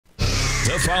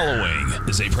The following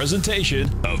is a presentation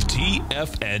of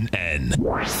TFNN.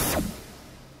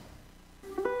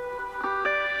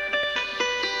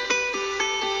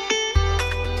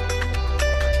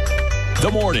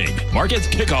 The Morning Market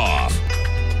Kickoff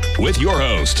with your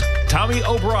host, Tommy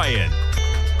O'Brien.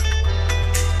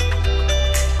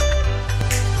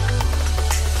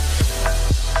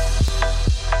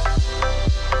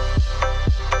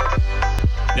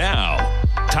 Now,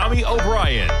 Tommy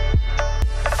O'Brien.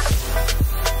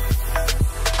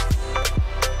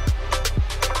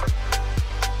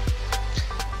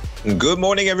 Good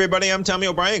morning, everybody. I'm Tommy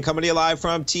O'Brien, coming to you live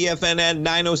from TFNN,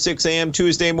 9:06 a.m.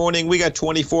 Tuesday morning. We got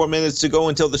 24 minutes to go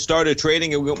until the start of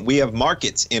trading, and we have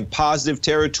markets in positive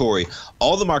territory.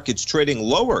 All the markets trading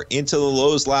lower into the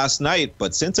lows last night,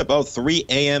 but since about 3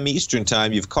 a.m. Eastern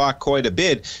time, you've caught quite a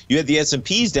bit. You had the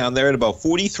S&Ps down there at about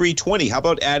 43.20. How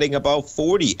about adding about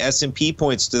 40 S&P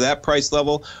points to that price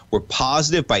level? We're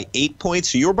positive by 8 points,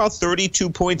 so you're about 32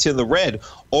 points in the red.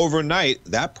 Overnight,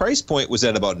 that price point was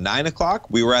at about 9 o'clock.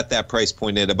 We were at that price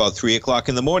point at about 3 o'clock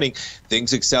in the morning.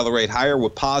 Things accelerate higher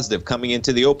with positive coming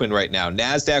into the open right now.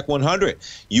 NASDAQ 100,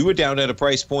 you were down at a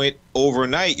price point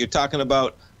overnight. You're talking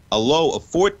about a low of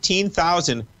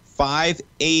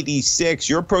 14,586.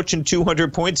 You're approaching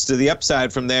 200 points to the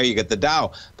upside from there. You got the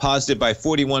Dow positive by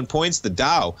 41 points. The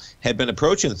Dow had been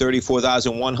approaching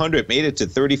 34,100, made it to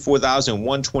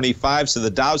 34,125. So the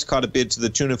Dow's caught a bid to the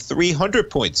tune of 300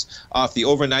 points off the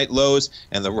overnight lows,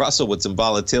 and the Russell with some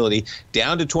volatility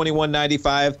down to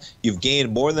 2195. You've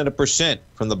gained more than 1%.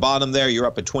 From the bottom there, you're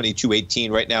up at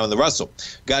 2218 right now in the Russell.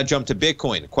 Got to jump to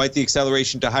Bitcoin. Quite the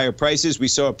acceleration to higher prices. We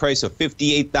saw a price of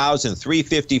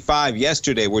 58,355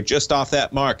 yesterday. We're just off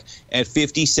that mark at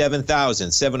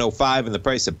 57,705 in the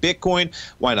price of Bitcoin.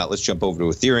 Why not? Let's jump over to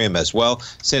Ethereum as well,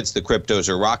 since the cryptos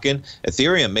are rocking.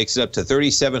 Ethereum makes it up to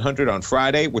 3,700 on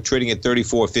Friday. We're trading at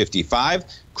 34.55.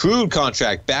 Crude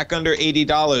contract back under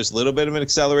 $80. A little bit of an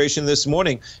acceleration this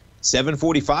morning.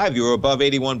 745, you were above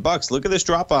 81 bucks. Look at this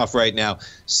drop off right now,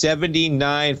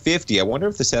 79.50. I wonder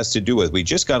if this has to do with, we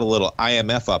just got a little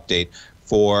IMF update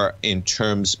for in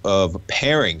terms of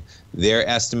pairing their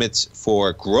estimates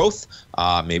for growth.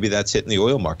 Maybe that's hitting the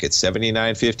oil market.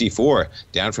 79.54,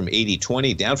 down from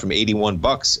 80.20, down from 81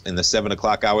 bucks in the 7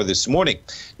 o'clock hour this morning.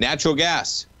 Natural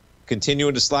gas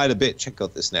continuing to slide a bit. Check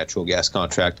out this natural gas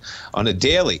contract on a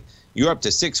daily. You're up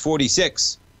to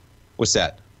 646. What's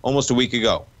that? Almost a week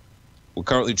ago. We're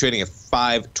currently trading at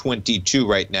 522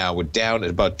 right now. We're down at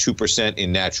about 2%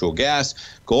 in natural gas.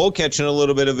 Gold catching a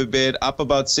little bit of a bid, up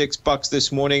about $6 this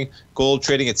morning. Gold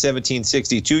trading at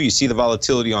 1762. You see the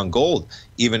volatility on gold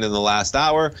even in the last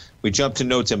hour. We jump to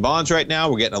notes and bonds right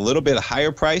now. We're getting a little bit of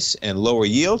higher price and lower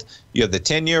yield. You have the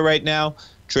 10-year right now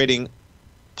trading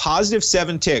positive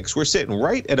 7 ticks. We're sitting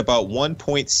right at about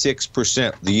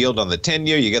 1.6%. The yield on the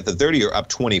 10-year, you got the 30-year up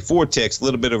 24 ticks, a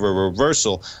little bit of a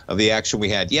reversal of the action we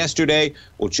had yesterday.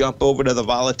 We'll jump over to the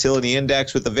volatility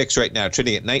index with the VIX right now,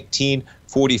 trading at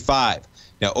 1945.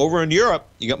 Now, over in Europe,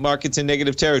 you got markets in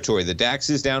negative territory. The DAX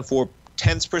is down 0.4%,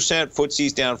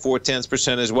 FTSE's down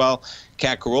 0.4% as well.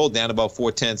 CAC Carol down about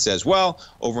 0.4 as well.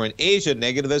 Over in Asia,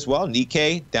 negative as well.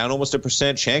 Nikkei down almost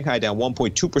 1%. Shanghai down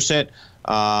 1.2%.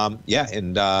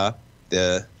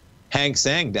 The Hang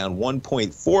Seng down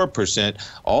 1.4%.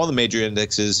 All the major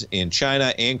indexes in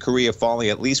China and Korea falling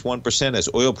at least 1% as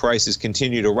oil prices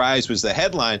continue to rise was the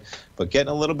headline, but getting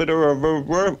a little bit of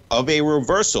a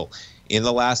reversal in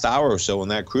the last hour or so on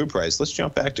that crude price. Let's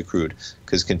jump back to crude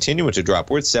because continuing to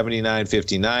drop. We're at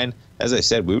 79.59. As I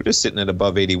said, we were just sitting at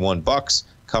above 81 bucks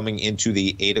coming into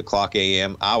the 8 o'clock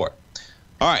a.m. hour.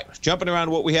 All right, jumping around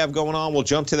what we have going on, we'll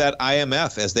jump to that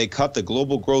IMF as they cut the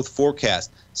global growth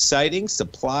forecast, citing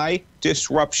supply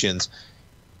disruptions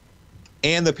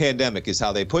and the pandemic is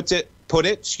how they put it.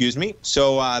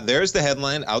 So there's the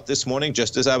headline out this morning,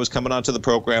 just as I was coming onto the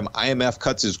program. IMF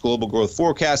cuts its global growth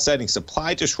forecast, citing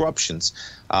supply disruptions.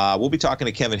 We'll be talking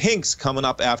to Kevin Hincks coming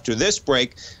up after this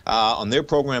break on their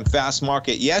program Fast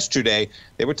Market yesterday.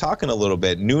 They were talking a little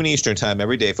bit, noon Eastern time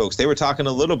every day, folks. They were talking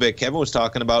a little bit. Kevin was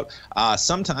talking about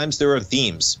sometimes there are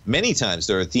themes. Many times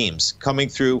there are themes coming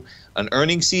through an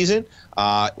earnings season.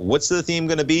 What's the theme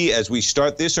going to be as we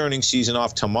start this earnings season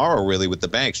off tomorrow, really, with the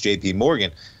banks, JP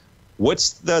Morgan?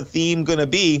 What's the theme going to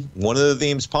be? One of the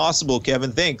themes possible,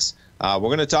 Kevin thinks. We're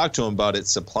going to talk to him about it,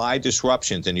 supply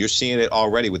disruptions, and you're seeing it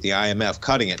already with the IMF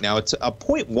cutting it. Now, it's a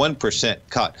 0.1%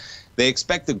 cut. They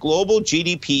expect the global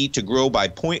GDP to grow by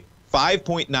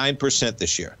 5.9%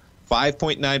 this year.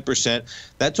 5.9%.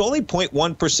 That's only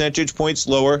 0.1 percentage points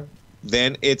lower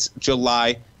than its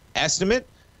July estimate.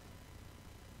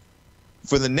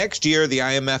 For the next year, the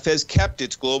IMF has kept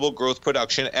its global growth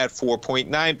production at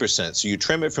 4.9%. So you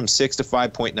trim it from 6 to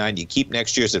 5.9. You keep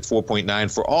next year's at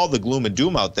 4.9. For all the gloom and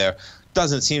doom out there,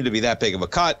 doesn't seem to be that big of a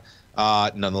cut.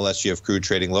 Nonetheless, you have crude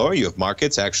trading lower. You have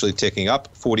markets actually ticking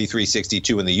up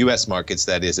 43.62 in the U.S. markets,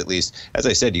 that is, at least. As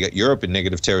I said, you got Europe in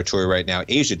negative territory right now.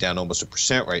 Asia down almost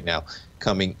 1% right now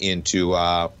coming into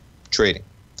trading.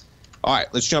 All right,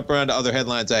 let's jump around to other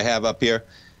headlines I have up here.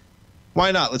 Why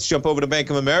not? Let's jump over to Bank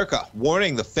of America.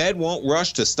 Warning, the Fed won't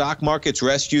rush to stock market's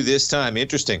rescue this time.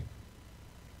 Interesting.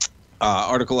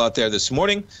 Article out there this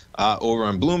morning over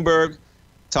on Bloomberg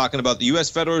talking about the U.S.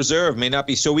 Federal Reserve may not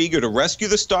be so eager to rescue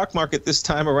the stock market this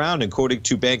time around. And quoting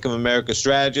two Bank of America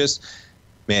strategists,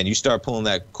 man, you start pulling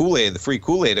that Kool-Aid, the free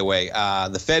Kool-Aid away.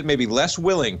 The Fed may be less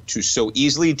willing to so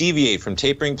easily deviate from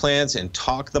tapering plans and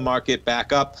talk the market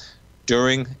back up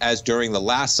during the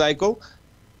last cycle.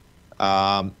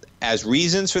 As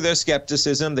reasons for their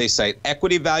skepticism, they cite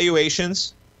equity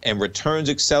valuations and returns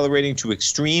accelerating to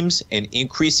extremes and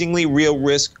increasingly real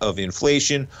risk of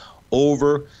inflation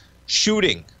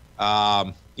overshooting.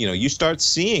 You start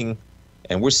seeing,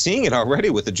 and we're seeing it already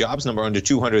with the jobs number under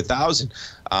 200,000,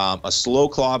 a slow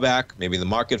clawback, maybe the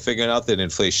market figuring out that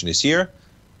inflation is here,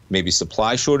 maybe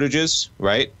supply shortages,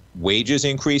 right? Wages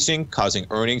increasing, causing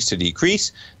earnings to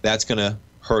decrease. That's going to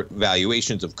hurt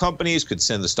valuations of companies, could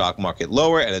send the stock market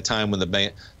lower at a time when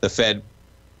the Fed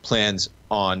plans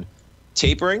on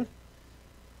tapering.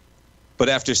 But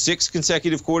after 6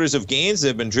 consecutive quarters of gains that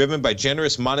have been driven by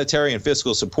generous monetary and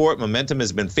fiscal support, momentum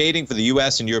has been fading for the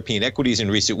U.S. and European equities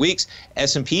in recent weeks.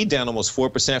 S&P down almost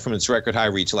 4% from its record high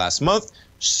reached last month.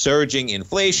 Surging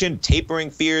inflation,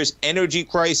 tapering fears, energy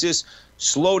crisis,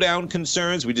 slowdown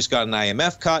concerns. We just got an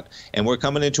IMF cut, and we're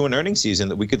coming into an earnings season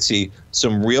that we could see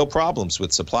some real problems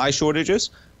with supply shortages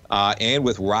and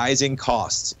with rising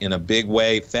costs in a big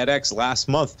way. FedEx last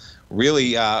month,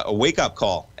 really a wake-up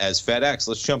call as FedEx.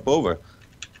 Let's jump over,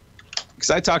 because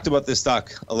I talked about this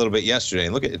stock a little bit yesterday.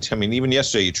 And look at it. I mean, even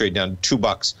yesterday, you trade down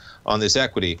 $2 on this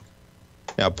equity.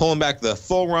 Now, pulling back the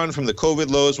full run from the COVID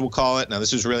lows, we'll call it. Now,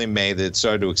 this is really May that it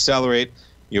started to accelerate.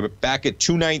 You're back at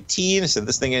 219. So if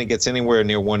this thing gets anywhere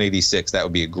near 186, that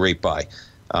would be a great buy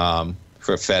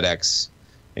for FedEx.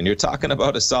 And you're talking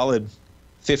about a solid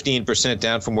 15%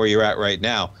 down from where you're at right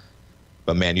now.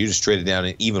 But, man, you just traded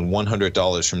down even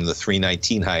 $100 from the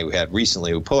 319 high we had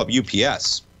recently. We pull up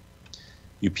UPS.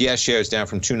 UPS shares down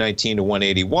from 219 to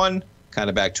 181, kind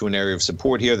of back to an area of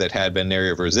support here that had been an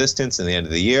area of resistance in the end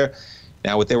of the year.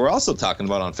 Now, what they were also talking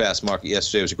about on Fast Market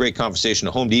yesterday was a great conversation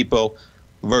of Home Depot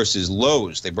versus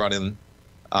Lowe's. They brought in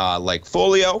like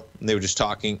Folio, and they were just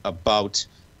talking about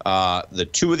the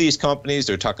two of these companies.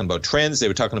 They're talking about trends. They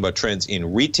were talking about trends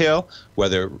in retail,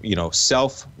 whether,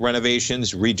 self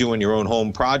renovations, redoing your own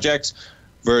home projects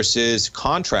versus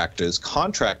contractors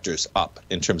up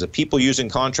in terms of people using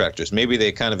contractors. Maybe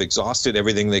they kind of exhausted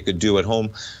everything they could do at home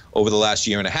over the last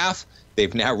year and a half.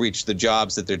 They've now reached the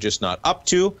jobs that they're just not up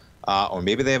to, or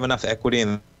maybe they have enough equity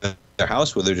in their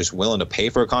house where they're just willing to pay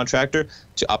for a contractor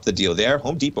to up the deal there.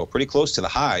 Home Depot pretty close to the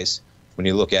highs when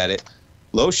you look at it.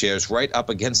 Lowe's shares right up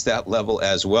against that level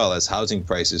as well as housing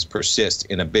prices persist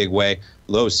in a big way.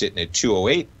 Lowe's sitting at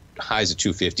 208, highs at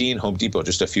 215. Home Depot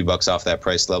just a few bucks off that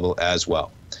price level as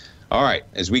well. All right,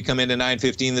 as we come into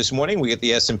 9:15 this morning, we get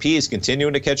the S&P is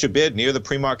continuing to catch a bid near the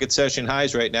pre-market session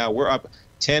highs right now. We're up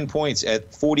 10 points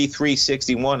at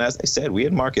 43.61. As I said, we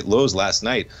had market lows last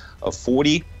night of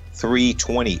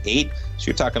 43.28. So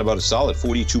you're talking about a solid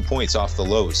 42 points off the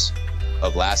lows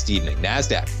of last evening.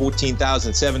 NASDAQ,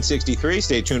 14,763.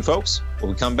 Stay tuned, folks.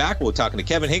 When we come back, we're talking to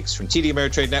Kevin Hincks from TD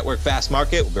Ameritrade Network Fast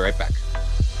Market. We'll be right back.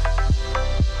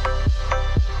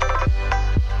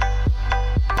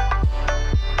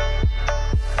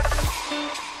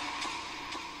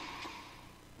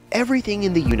 Everything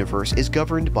in the universe is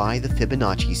governed by the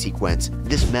Fibonacci sequence.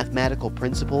 This mathematical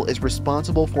principle is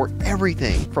responsible for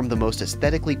everything from the most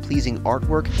aesthetically pleasing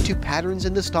artwork to patterns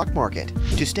in the stock market.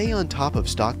 To stay on top of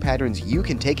stock patterns you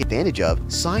can take advantage of,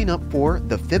 sign up for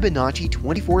the Fibonacci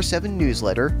 24/7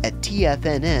 newsletter at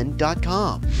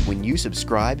TFNN.com. When you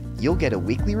subscribe, you'll get a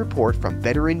weekly report from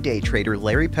veteran day trader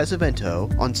Larry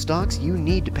Pesavento on stocks you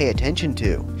need to pay attention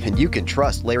to. And you can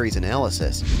trust Larry's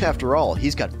analysis. After all,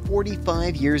 he's got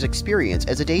 45 years experience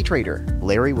as a day trader.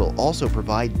 Larry will also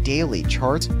provide daily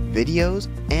charts, videos,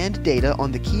 and data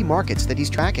on the key markets that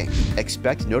he's tracking.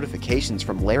 Expect notifications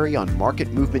from Larry on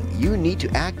market movement you need to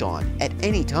act on at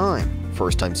any time.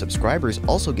 First-time subscribers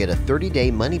also get a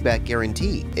 30-day money-back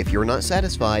guarantee. If you're not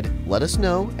satisfied, let us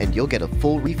know and you'll get a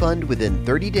full refund within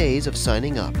 30 days of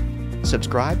signing up.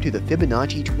 Subscribe to the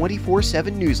Fibonacci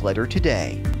 24/7 newsletter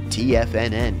today.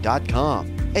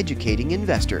 TFNN.com. educating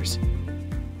investors.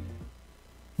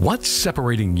 What's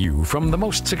separating you from the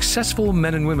most successful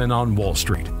men and women on Wall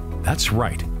Street? That's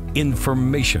right,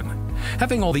 information.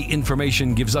 Having all the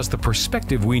information gives us the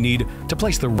perspective we need to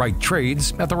place the right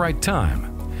trades at the right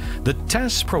time. The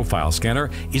TAS Profile Scanner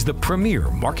is the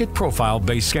premier market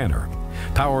profile-based scanner.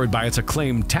 Powered by its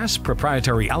acclaimed TAS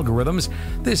proprietary algorithms,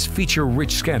 this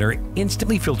feature-rich scanner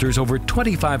instantly filters over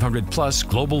 2,500-plus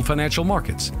global financial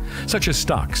markets, such as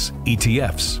stocks,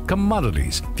 ETFs,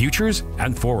 commodities, futures,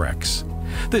 and Forex.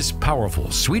 This powerful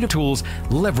suite of tools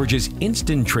leverages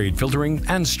instant trade filtering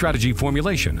and strategy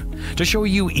formulation to show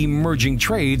you emerging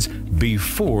trades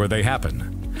before they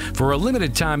happen. For a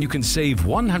limited time, you can save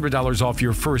 $100 off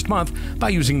your first month by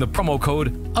using the promo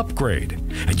code UPGRADE,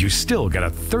 and you still get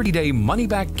a 30-day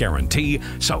money-back guarantee,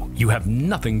 so you have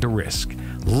nothing to risk.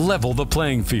 Level the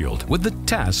playing field with the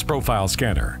TAS Profile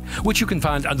Scanner, which you can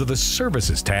find under the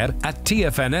Services tab at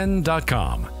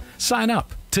TFNN.com. Sign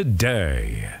up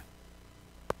today.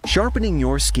 Sharpening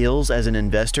your skills as an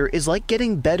investor is like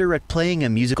getting better at playing a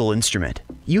musical instrument.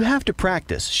 You have to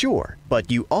practice, sure,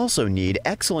 but you also need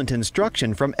excellent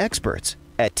instruction from experts.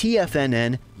 At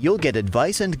TFNN, you'll get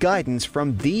advice and guidance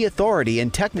from the authority in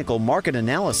technical market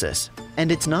analysis.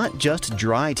 And it's not just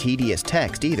dry, tedious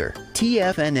text either.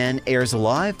 TFNN airs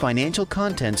live financial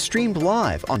content streamed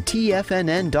live on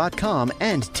TFNN.com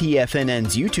and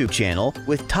TFNN's YouTube channel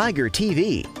with Tiger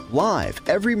TV, live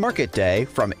every market day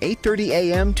from 8:30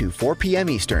 a.m. to 4 p.m.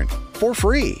 Eastern, for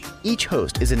free. Each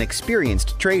host is an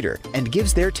experienced trader and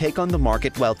gives their take on the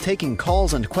market while taking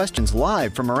calls and questions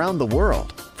live from around the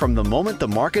world. From the moment the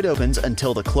market opens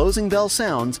until the closing bell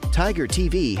sounds, Tiger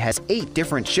TV has 8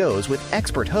 different shows with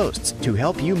expert hosts to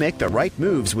help you make the right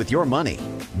moves with your money.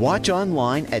 Watch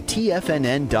online at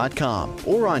TFNN.com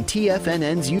or on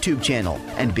TFNN's YouTube channel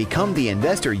and become the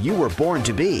investor you were born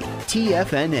to be.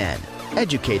 TFNN,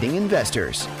 educating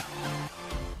investors.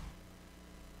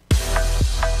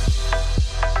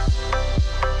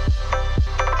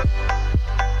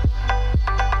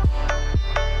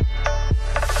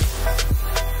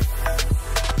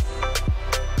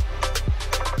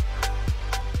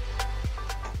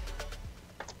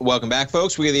 Welcome back,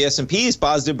 folks. We have the S&P is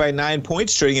positive by 9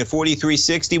 points, trading at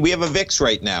 43.60. We have a VIX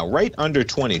right now, right under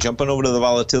 20. Jumping over to the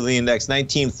volatility index,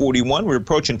 1941. We were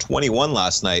approaching 21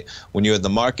 last night when you had the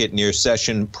market near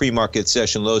session, pre-market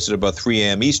session lows at about 3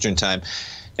 a.m. Eastern time.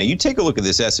 Now, you take a look at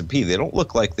this S&P. They don't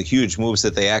look like the huge moves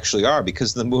that they actually are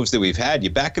because of the moves that we've had. You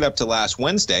back it up to last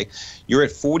Wednesday, you're at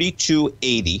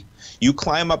 42.80. You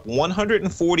climb up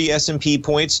 140 S&P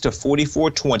points to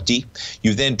 44.20.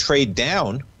 You then trade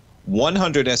down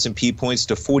 100 S&P points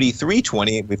to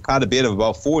 43.20. We've caught a bid of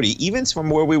about 40, even from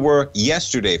where we were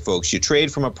yesterday, folks. You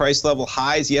trade from a price level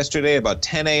highs yesterday about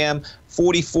 10 a.m.,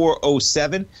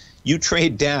 44.07. You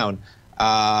trade down,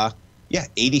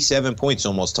 87 points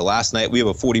almost to last night. We have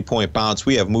a 40-point bounce.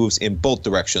 We have moves in both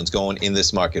directions going in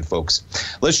this market, folks.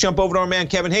 Let's jump over to our man,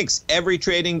 Kevin Hincks. Every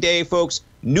trading day, folks,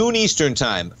 noon Eastern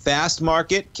time. Fast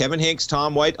market. Kevin Hincks,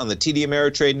 Tom White on the TD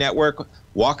Ameritrade Network,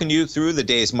 walking you through the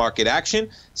day's market action,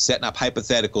 setting up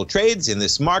hypothetical trades in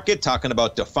this market, talking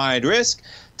about defined risk,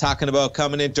 talking about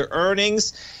coming into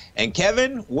earnings. And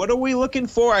Kevin, what are we looking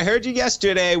for? I heard you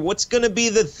yesterday. What's going to be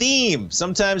the theme?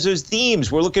 Sometimes there's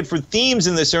themes. We're looking for themes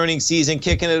in this earnings season,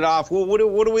 kicking it off. Well, what are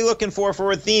we looking for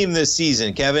a theme this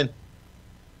season, Kevin?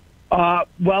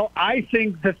 Well, I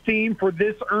think the theme for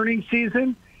this earnings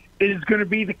season is going to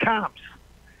be the comps.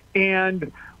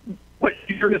 And what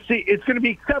you're going to see, it's going to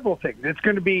be several things. It's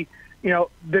going to be,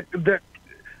 the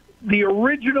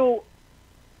original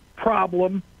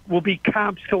problem will be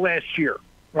comps to last year,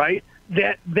 right?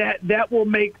 That will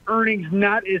make earnings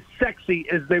not as sexy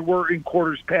as they were in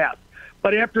quarters past.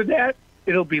 But after that,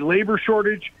 it'll be labor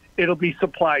shortage, it'll be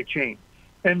supply chain.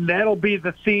 And that'll be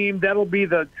the theme, that'll be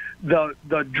the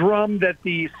drum that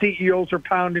the CEOs are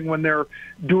pounding when they're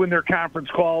doing their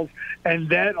conference calls. And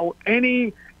that'll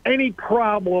any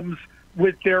problems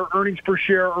with their earnings per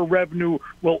share or revenue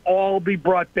will all be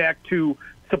brought back to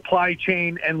supply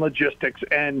chain and logistics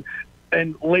and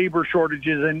labor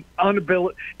shortages and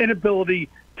inability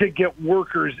to get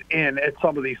workers in at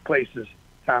some of these places,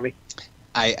 Tommy.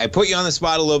 I put you on the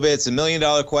spot a little bit. It's $1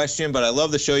 million question, but I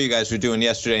love the show you guys were doing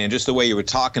yesterday and just the way you were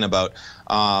talking about,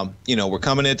 we're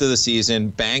coming into the season.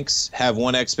 Banks have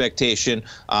one expectation,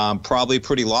 probably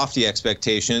pretty lofty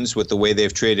expectations with the way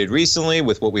they've traded recently,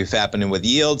 with what we've happening with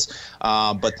yields.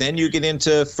 But then you get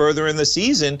into further in the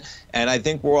season, And I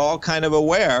think we're all kind of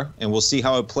aware, and we'll see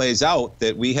how it plays out,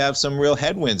 that we have some real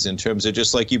headwinds in terms of,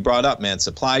 just like you brought up, man,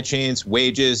 supply chains,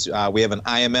 wages. We have an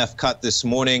IMF cut this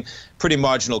morning, pretty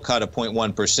marginal cut of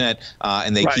 0.1%,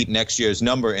 and they keep next year's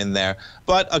number in there.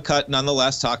 But a cut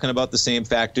nonetheless, talking about the same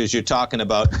factors you're talking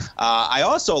about. I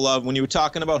also love when you were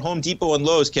talking about Home Depot and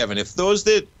Lowe's, Kevin. If those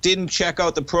that didn't check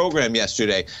out the program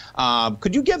yesterday,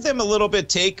 could you give them a little bit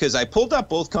take? Because I pulled up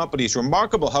both companies.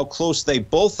 Remarkable how close they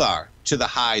both are to the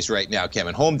highs right now,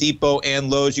 Kevin. Home Depot and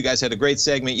Lowe's. You guys had a great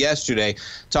segment yesterday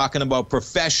talking about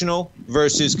professional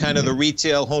versus kind of the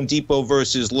retail, Home Depot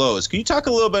versus Lowe's. Can you talk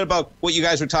a little bit about what you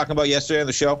guys were talking about yesterday on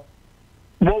the show?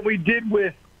 What we did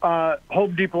with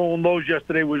Home Depot and Lowe's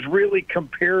yesterday was really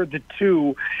compare the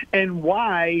two, and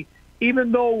why,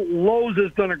 even though Lowe's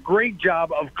has done a great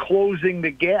job of closing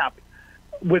the gap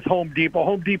with Home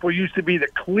Depot used to be the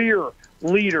clear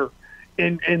leader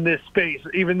in this space,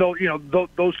 even though,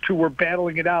 those two were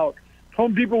battling it out.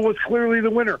 Home Depot was clearly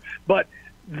the winner, but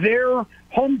their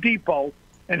Home Depot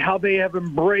and how they have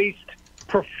embraced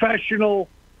professional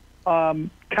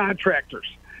contractors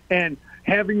and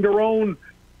having their own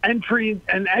entry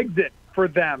and exit for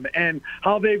them, and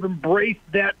how they've embraced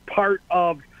that part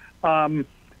of,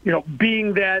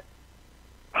 being that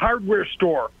hardware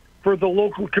store for the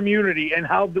local community, and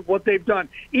what they've done.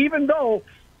 Even though,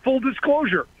 full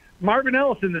disclosure, Marvin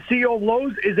Ellison, the CEO of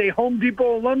Lowe's, is a Home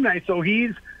Depot alumni, so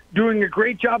he's doing a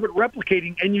great job at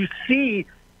replicating. And you see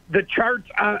the charts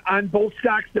on both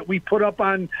stocks that we put up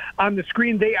on the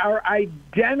screen. They are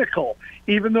identical,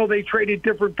 even though they trade at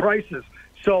different prices.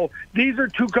 So these are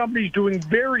two companies doing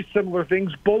very similar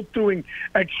things, both doing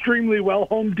extremely well.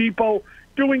 Home Depot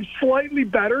doing slightly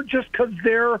better just because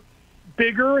they're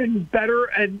bigger and better,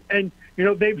 and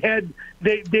they've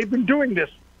been doing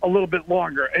this a little bit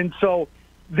longer. And so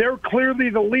they're clearly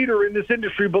the leader in this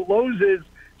industry, but Lowe's is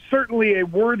certainly a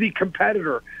worthy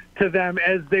competitor to them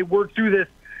as they work through this.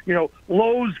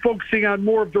 Lowe's focusing on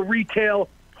more of the retail,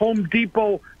 Home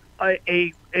Depot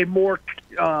a more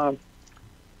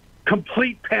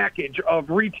complete package of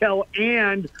retail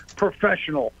and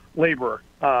professional labor.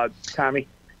 Tommy?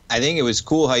 I think it was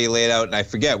cool how you laid out, and I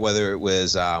forget whether it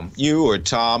was you or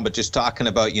Tom, but just talking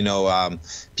about,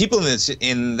 people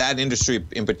in that industry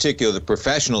in particular, the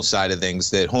professional side of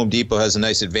things, that Home Depot has a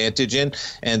nice advantage in.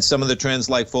 And some of the trends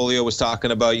like Folio was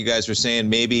talking about, you guys were saying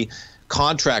maybe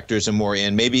contractors are more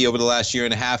in. Maybe over the last year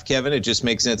and a half, Kevin, it just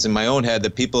makes sense in my own head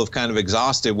that people have kind of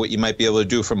exhausted what you might be able to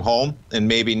do from home, and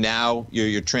maybe now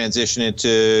you're transitioning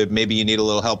to, maybe you need a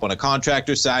little help on a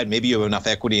contractor side. Maybe you have enough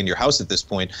equity in your house at this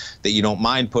point that you don't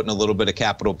mind putting a little bit of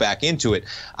capital back into it.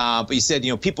 But you said,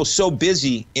 people so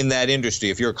busy in that industry,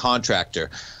 if you're a contractor,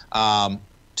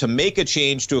 to make a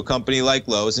change to a company like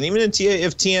Lowe's, and even if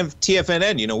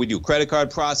TFNN, we do credit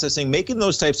card processing, making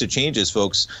those types of changes,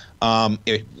 folks,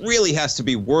 it really has to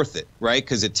be worth it, right?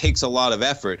 Because it takes a lot of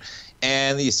effort.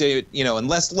 And you say,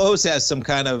 unless Lowe's has some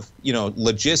kind of,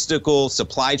 logistical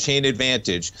supply chain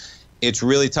advantage, it's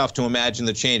really tough to imagine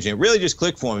the change. And it really just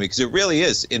clicked for me, because it really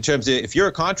is, in terms of, if you're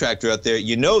a contractor out there,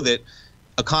 that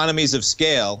economies of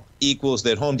scale equals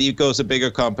that Home Depot's a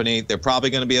bigger company. They're probably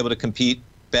going to be able to compete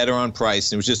better on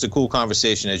price. And it was just a cool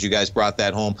conversation as you guys brought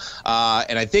that home.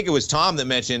 And I think it was Tom that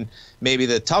mentioned maybe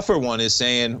the tougher one is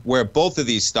saying where both of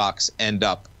these stocks end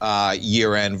up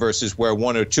year end versus where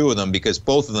one or two of them, because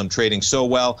both of them trading so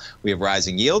well. We have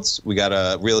rising yields. We got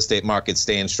a real estate market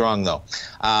staying strong, though.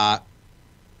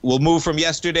 We'll move from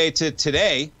yesterday to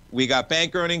today. We got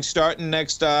bank earnings starting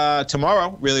next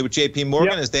tomorrow, really, with JP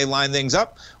Morgan as they line things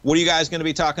up. What are you guys going to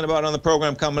be talking about on the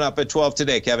program coming up at 12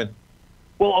 today, Kevin?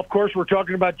 Well, of course, we're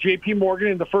talking about JP Morgan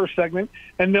in the first segment,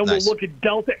 and then we'll look at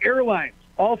Delta Airlines.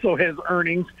 Also has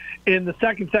earnings in the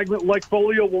second segment. Like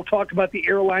Folio, we'll talk about the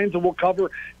airlines, and we'll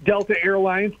cover Delta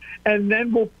Airlines. And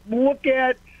then we'll look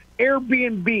at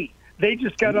Airbnb. They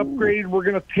just got upgraded. We're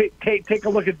going to take a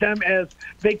look at them as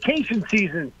vacation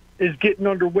season is getting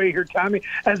underway here, Tommy.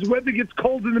 As weather gets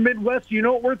cold in the Midwest, you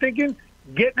know what we're thinking?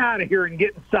 Getting out of here and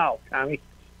getting south, Tommy.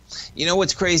 You know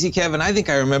what's crazy, Kevin? I think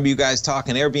I remember you guys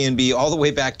talking Airbnb all the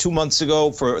way back 2 months ago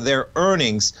for their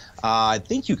earnings. I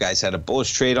think you guys had a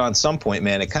bullish trade on some point,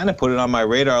 man. It kind of put it on my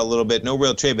radar a little bit. No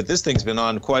real trade, but this thing's been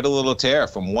on quite a little tear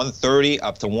from 130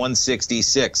 up to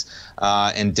 166.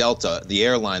 And Delta, the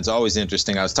airline's always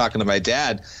interesting. I was talking to my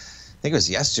dad, I think it was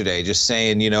yesterday, just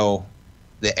saying,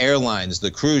 the airlines, the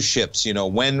cruise ships,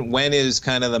 when is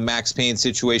kind of the Max Payne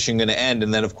situation going to end?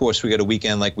 And then, of course, we got a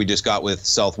weekend like we just got with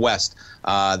Southwest.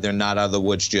 They're not out of the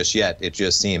woods just yet, it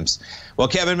just seems. Well,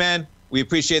 Kevin, man, we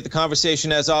appreciate the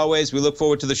conversation as always. We look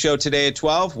forward to the show today at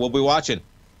 12. We'll be watching.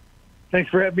 Thanks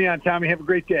for having me on, Tommy. Have a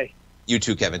great day. You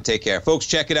too, Kevin. Take care. Folks,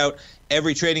 check it out.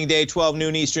 Every trading day, 12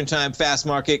 noon Eastern time, Fast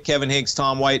Market. Kevin Hincks,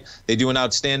 Tom White. They do an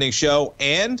outstanding show.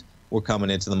 And we're coming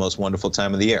into the most wonderful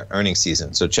time of the year, earnings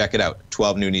season. So check it out,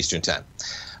 12 noon Eastern time.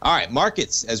 All right,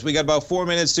 markets, as we got about 4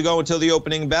 minutes to go until the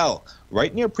opening bell.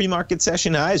 Right near pre-market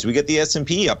session highs. We get the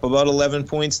S&P up about 11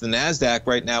 points. The NASDAQ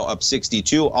right now up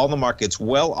 62. All the markets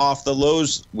well off the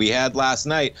lows we had last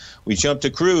night. We jumped to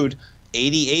crude.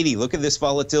 80.80. Look at this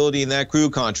volatility in that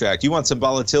crude contract. You want some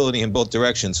volatility in both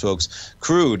directions, folks.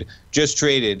 Crude just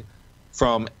traded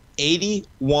from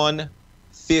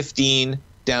 81.15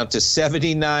 down to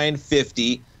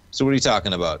 79.50. So what are you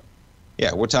talking about?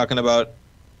 Yeah, we're talking about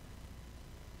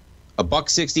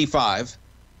 $1.65,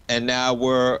 and now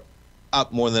we're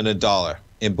up more than $1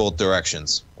 in both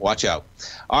directions. Watch out.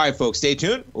 All right, folks, stay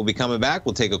tuned. We'll be coming back.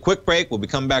 We'll take a quick break. We'll be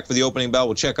coming back for the opening bell.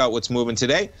 We'll check out what's moving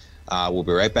today. We'll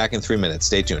be right back in 3 minutes.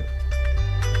 Stay tuned.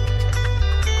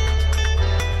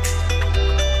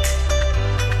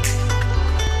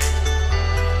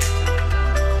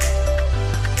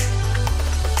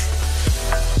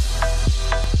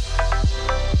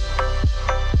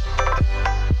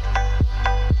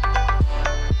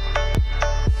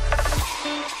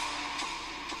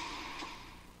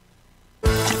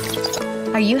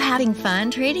 Are you having fun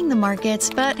trading the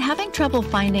markets but having trouble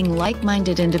finding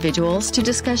like-minded individuals to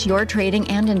discuss your trading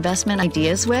and investment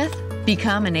ideas with?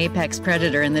 Become an apex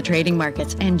predator in the trading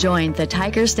markets and join the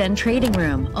Tiger's Den Trading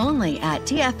Room only at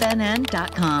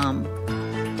TFNN.com.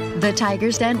 The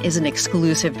Tiger's Den is an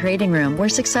exclusive trading room where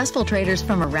successful traders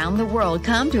from around the world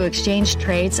come to exchange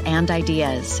trades and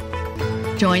ideas.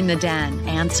 Join the den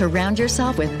and surround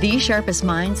yourself with the sharpest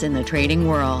minds in the trading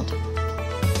world.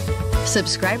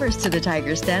 Subscribers to the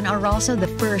Tiger's Den are also the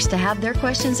first to have their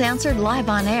questions answered live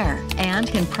on air and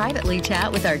can privately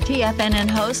chat with our TFNN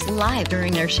hosts live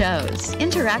during their shows.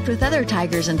 Interact with other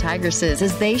Tigers and Tigresses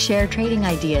as they share trading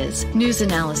ideas, news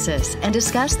analysis, and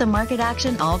discuss the market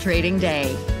action all trading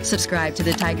day. Subscribe to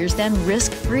the Tiger's Den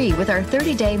risk-free with our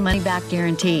 30-day money-back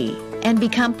guarantee and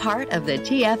become part of the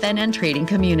TFNN trading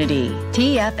community.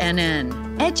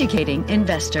 TFNN, educating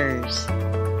investors.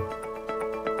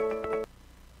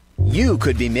 You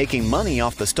could be making money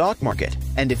off the stock market.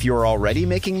 And if you're already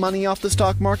making money off the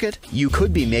stock market, you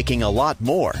could be making a lot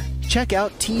more. Check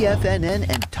out TFNN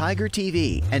and Tiger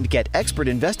TV and get expert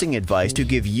investing advice to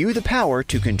give you the power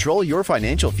to control your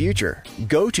financial future.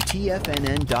 Go to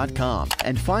TFNN.com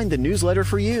and find the newsletter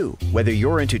for you. Whether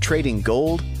you're into trading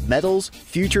gold, metals,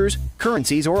 futures,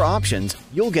 currencies, or options,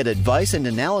 you'll get advice and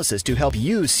analysis to help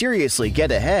you seriously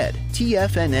get ahead.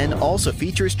 TFNN also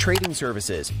features trading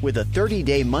services with a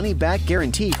 30-day money-back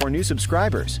guarantee for new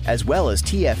subscribers, as well as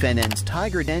TFNN's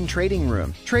Tiger Den Trading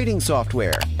Room, trading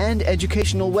software, and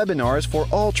educational webinars for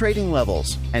all trading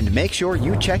levels. And make sure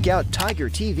you check out Tiger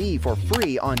TV for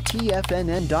free on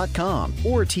TFNN.com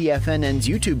or TFNN's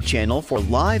YouTube channel for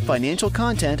live financial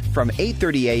content from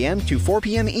 8:30 a.m. to 4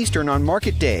 p.m. Eastern on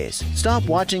market days. Stop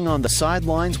watching on the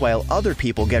sidelines while other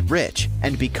people get rich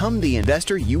and become the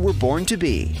investor you were born to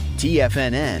be.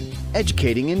 TFNN,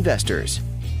 educating investors.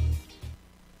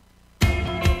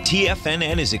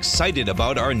 TFNN is excited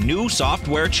about our new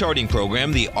software charting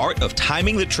program, The Art of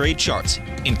Timing the Trade Charts.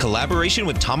 In collaboration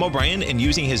with Tom O'Brien and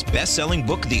using his best-selling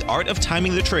book, The Art of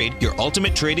Timing the Trade, Your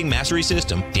Ultimate Trading Mastery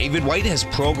System, David White has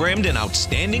programmed an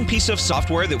outstanding piece of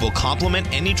software that will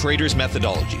complement any trader's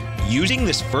methodology. Using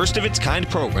this first-of-its-kind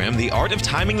program, The Art of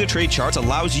Timing the Trade Charts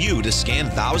allows you to scan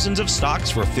thousands of stocks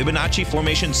for Fibonacci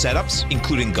formation setups,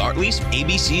 including Gartley's,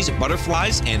 ABC's,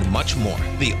 butterflies, and much more.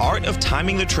 The Art of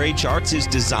Timing the Trade Charts is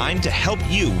designed to help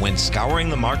you when scouring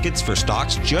the markets for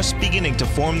stocks just beginning to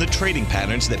form the trading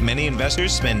patterns that many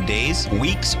investors spend days,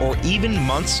 weeks, or even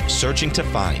months searching to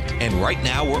find. And right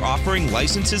now, we're offering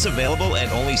licenses available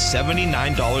at only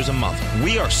 $79 a month.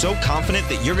 We are so confident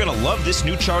that you're going to love this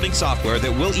new charting software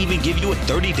that will even give you a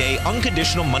 30-day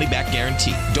unconditional money-back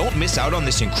guarantee. Don't miss out on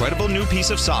this incredible new piece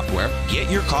of software.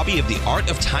 Get your copy of The Art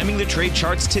of Timing the Trade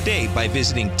Charts today by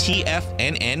visiting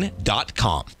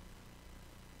TFNN.com.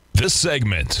 This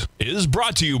segment is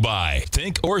brought to you by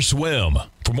Thinkorswim.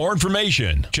 For more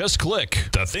information, just click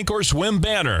the Thinkorswim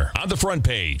banner on the front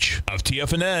page of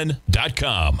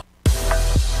TFNN.com.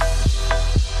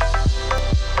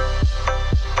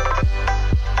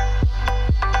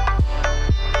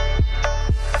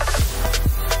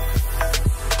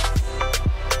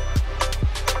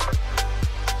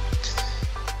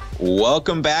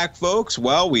 Welcome back, folks.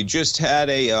 Well, we just had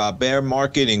a bear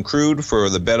market in crude for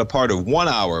the better part of 1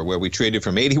 hour, where we traded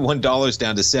from $81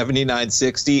 down to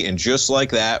 $79.60, and just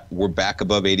like that, we're back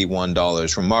above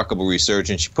 $81. Remarkable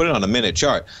resurgence. You put it on a minute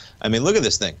chart. I mean, look at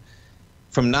this thing.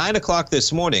 From 9 o'clock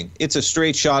this morning, it's a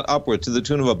straight shot upward to the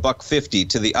tune of $1.50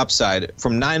 to the upside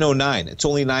from 9:09. It's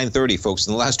only 9:30, folks.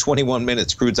 In the last 21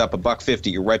 minutes, crude's up $1.50.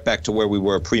 You're right back to where we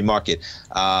were pre-market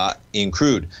in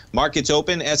crude. Markets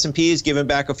open. S&P is giving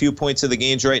back a few points of the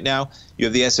gains right now. You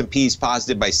have the S&P's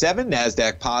positive by 7,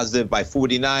 NASDAQ positive by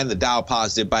 49, the Dow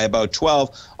positive by about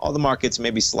 12. All the markets may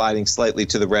be sliding slightly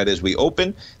to the red as we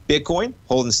open. Bitcoin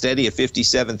holding steady at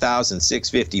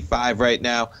 57,655 right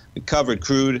now. We covered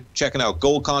crude. Checking out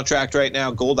gold contract right now.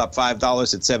 Gold up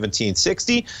 $5 at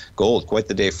 $17.60. Gold, quite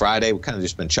the day Friday. We've kind of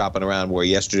just been chopping around where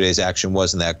yesterday's action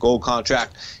was in that gold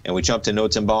contract. And we jump to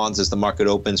notes and bonds as the market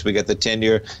opens. We got the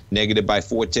 10-year negative by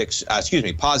 4 ticks.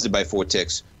 Positive by 4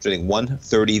 ticks, trading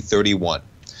 130.31.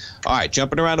 All right,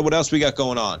 jumping around to what else we got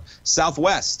going on.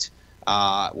 Southwest.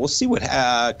 We'll see what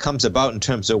comes about in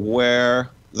terms of where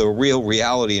the real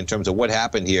reality in terms of what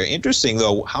happened here. Interesting,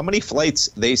 though, how many flights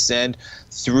they send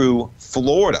through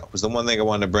Florida was the one thing I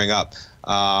wanted to bring up.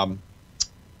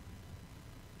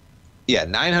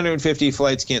 950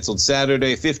 flights canceled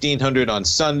Saturday, 1,500 on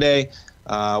Sunday.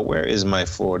 Where is my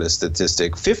Florida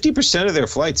statistic? 50% of their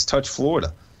flights touch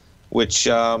Florida, which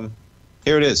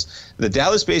here it is. The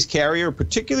Dallas-based carrier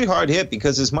particularly hard hit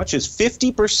because as much as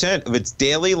 50% of its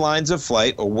daily lines of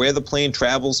flight, or where the plane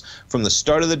travels from the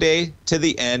start of the day to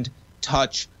the end,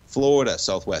 touch Florida.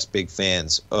 Southwest, big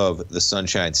fans of the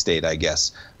Sunshine State, I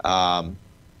guess.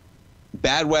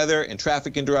 Bad weather and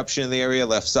traffic interruption in the area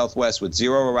left Southwest with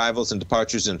 0 arrivals and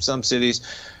departures in some cities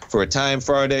for a time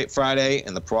Friday.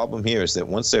 And the problem here is that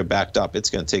once they're backed up,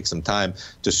 it's going to take some time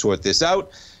to sort this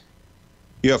out.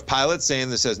 You have pilots saying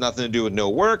this has nothing to do with no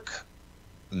work.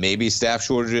 Maybe staff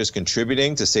shortages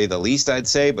contributing, to say the least, I'd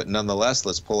say. But nonetheless,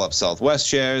 let's pull up Southwest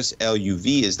shares.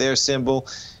 LUV is their symbol.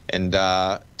 And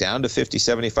down to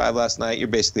 50.75 last night. You're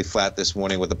basically flat this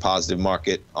morning with a positive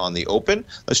market on the open.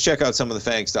 Let's check out some of the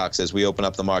FANG stocks as we open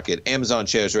up the market. Amazon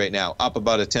shares right now up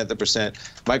about 0.1%.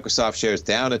 Microsoft shares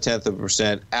down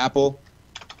 0.1%. Apple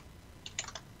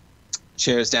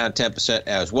shares down 10%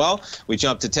 as well. We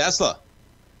jump to Tesla.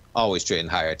 Always trading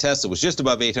higher. Tesla was just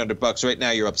above $800 right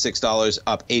now. You're up $6,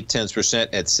 up 0.8%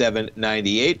 at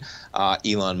 $798.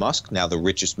 Elon Musk, now the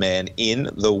richest man in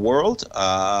the world,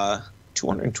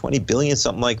 220 billion,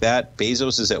 something like that.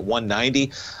 Bezos is at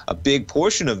 190. A big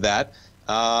portion of that,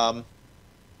 the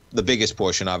biggest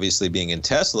portion obviously being in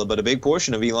Tesla, but a big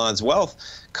portion of Elon's wealth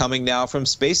coming now from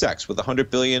SpaceX with 100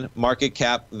 billion market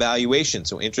cap valuation.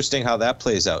 So interesting how that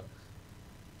plays out.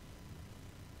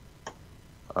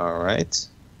 All right.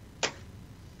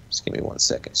 Just give me 1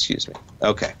 second, excuse me.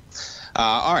 Okay.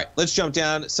 All right, let's jump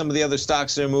down. Some of the other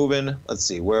stocks that are moving. Let's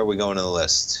see, where are we going on the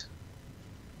list?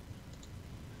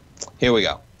 Here we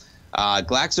go.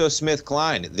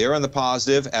 GlaxoSmithKline, they're on the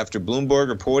positive after Bloomberg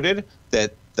reported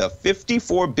that the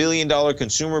 $54 billion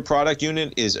consumer product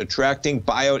unit is attracting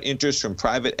buyout interest from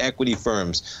private equity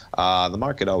firms. The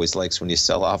market always likes when you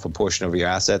sell off a portion of your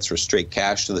assets for straight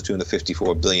cash to the tune of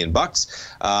 $54 billion.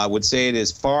 Would say it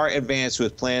is far advanced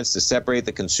with plans to separate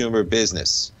the consumer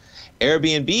business.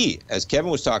 Airbnb, as Kevin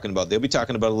was talking about, they'll be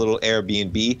talking about a little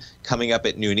Airbnb coming up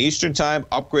at noon Eastern time.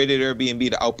 Upgraded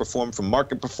Airbnb to outperform from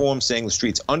market perform, saying the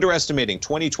street's underestimating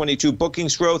 2022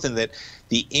 bookings growth and that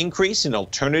the increase in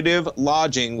alternative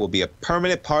lodging will be a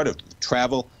permanent part of the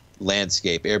travel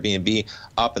landscape. Airbnb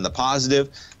up in the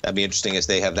positive. That'd be interesting as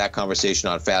they have that conversation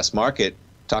on Fast Market.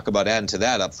 Talk about adding to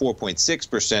that, up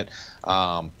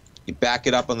 4.6%. You back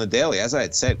it up on the daily. As I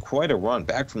had said, quite a run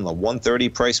back from the 130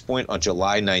 price point on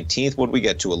July 19th. What did we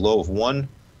get to? A low of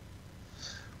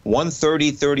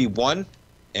 130.31,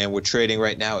 and we're trading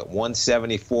right now at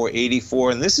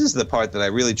 174.84. And this is the part that I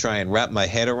really try and wrap my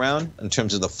head around in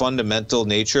terms of the fundamental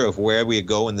nature of where we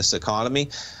go in this economy.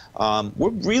 We're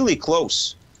really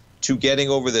close to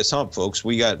getting over this hump, folks.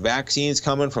 We got vaccines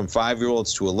coming from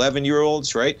 5-year-olds to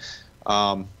 11-year-olds, right?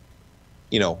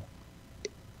 You know,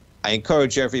 I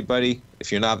encourage everybody,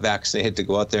 if you're not vaccinated, to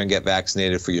go out there and get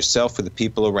vaccinated for yourself, for the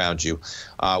people around you.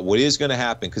 What is going to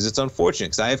happen, because it's unfortunate,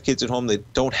 because I have kids at home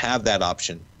that don't have that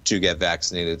option to get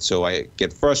vaccinated. So I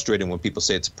get frustrated when people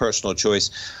say it's a personal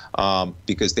choice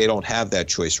because they don't have that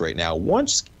choice right now.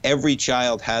 Once every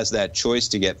child has that choice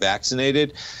to get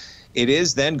vaccinated, it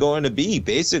is then going to be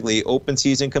basically open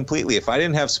season completely. If I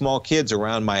didn't have small kids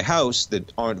around my house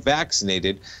that aren't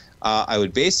vaccinated, I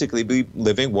would basically be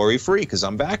living worry-free because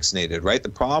I'm vaccinated, right? The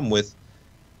problem with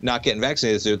not getting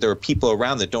vaccinated is that there are people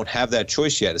around that don't have that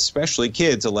choice yet, especially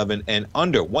kids 11 and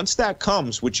under. Once that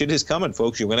comes, which it is coming,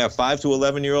 folks, you're going to have 5 to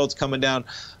 11-year-olds coming down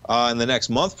in the next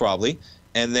month probably,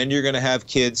 and then you're going to have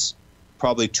kids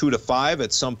probably 2 to 5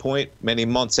 at some point, many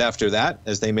months after that,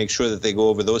 as they make sure that they go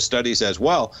over those studies as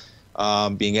well.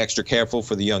 being extra careful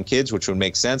for the young kids, which would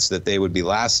make sense that they would be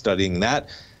last studying that.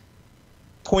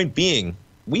 Point being,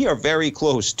 we are very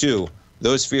close to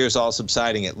those fears all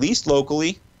subsiding, at least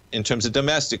locally, in terms of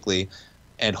domestically,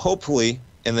 and hopefully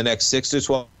in the next 6 to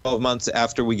 12 months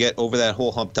after we get over that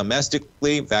whole hump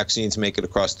domestically, vaccines make it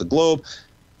across the globe.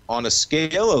 On a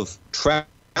scale of travel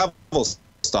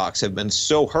stocks have been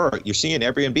so hurt. You're seeing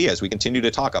Airbnb, as we continue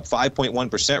to talk, up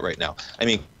 5.1% right now. I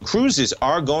mean, cruises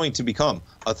are going to become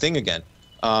a thing again.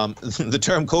 The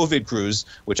term COVID cruise,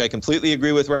 which I completely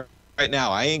agree with right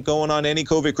now. I ain't going on any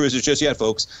COVID cruises just yet,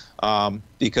 folks,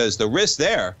 because the risk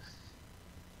there,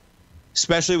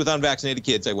 especially with unvaccinated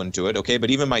kids, I wouldn't do it, okay?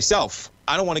 But even myself,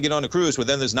 I don't want to get on a cruise where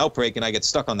then there's an outbreak and I get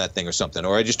stuck on that thing or something.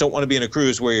 Or I just don't want to be in a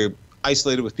cruise where you're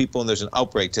isolated with people and there's an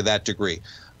outbreak to that degree.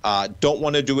 Don't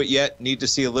want to do it yet. Need to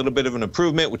see a little bit of an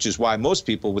improvement, which is why most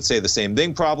people would say the same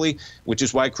thing probably, which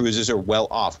is why cruises are well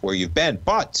off where you've been.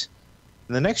 But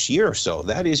in the next year or so,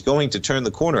 that is going to turn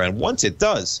the corner. And once it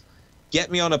does,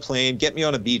 get me on a plane, get me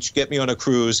on a beach, get me on a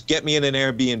cruise, get me in an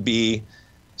Airbnb,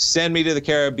 send me to the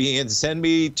Caribbean, send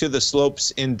me to the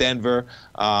slopes in Denver.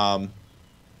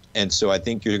 And so I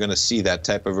think you're going to see that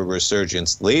type of a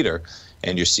resurgence later.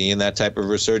 And you're seeing that type of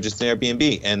resurgence in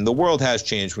Airbnb. And the world has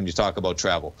changed when you talk about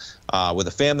travel. With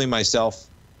a family myself,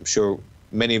 I'm sure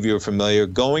many of you are familiar,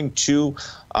 going to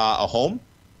a home.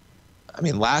 I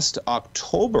mean, last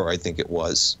October, I think it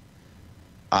was,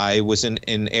 I was in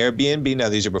Airbnb. Now,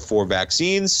 these are before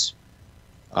vaccines.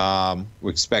 We're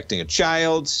expecting a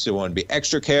child, so we want to be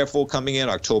extra careful coming in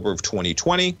October of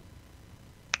 2020.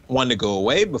 Wanted to go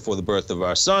away before the birth of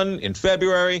our son in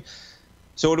February.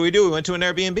 So what do? We went to an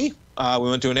Airbnb. We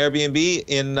went to an Airbnb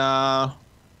in a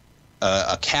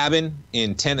cabin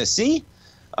in Tennessee.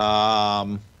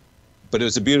 But it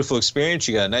was a beautiful experience.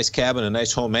 You got a nice cabin, a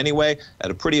nice home anyway,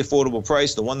 at a pretty affordable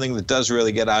price. The one thing that does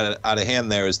really get out of hand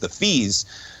there is the fees,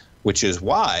 which is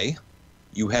why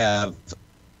you have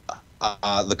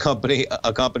a company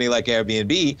like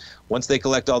Airbnb. Once they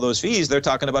collect all those fees, they're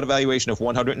talking about a valuation of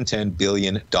 $110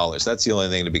 billion. That's the only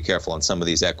thing to be careful on some of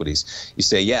these equities. You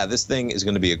say, yeah, this thing is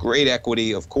going to be a great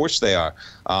equity. Of course they are.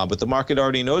 But the market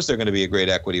already knows they're going to be a great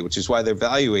equity, which is why they're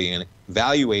valuing it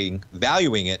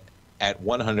at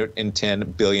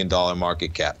 $110 billion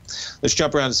market cap. Let's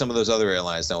jump around to some of those other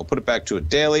airlines now. We'll put it back to a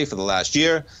daily for the last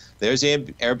year. There's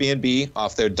Airbnb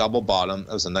off their double bottom.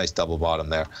 That was a nice double bottom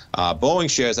there. Boeing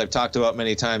shares I've talked about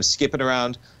many times, skipping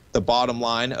around the bottom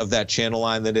line of that channel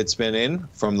line that it's been in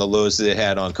from the lows that it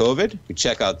had on COVID. You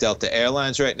check out Delta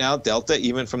Airlines right now. Delta,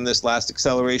 even from this last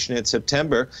acceleration in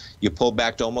September, you pulled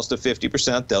back to almost a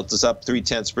 50%. Delta's up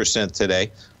 0.3%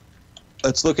 today.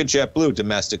 Let's look at JetBlue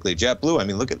domestically. JetBlue, I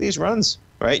mean, look at these runs,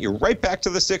 right? You're right back to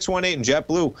the 618 in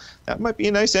JetBlue. That might be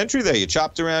a nice entry there. You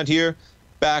chopped around here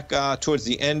back towards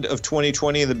the end of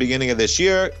 2020 and the beginning of this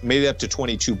year, made it up to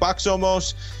 $22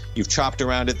 almost. You've chopped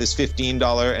around at this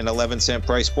 $15.11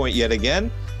 price point yet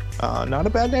again. Not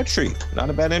a bad entry. Not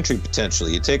a bad entry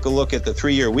potentially. You take a look at the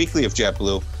 3-year weekly of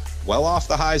JetBlue, well off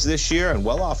the highs this year and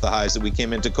well off the highs that we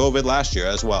came into COVID last year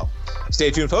as well. Stay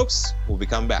tuned, folks. We'll be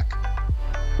coming back.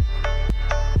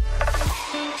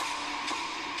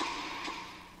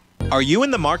 Are you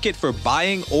in the market for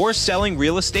buying or selling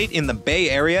real estate in the Bay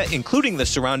Area, including the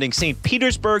surrounding St.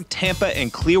 Petersburg, Tampa,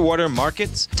 and Clearwater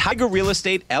markets? Tiger Real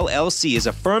Estate LLC is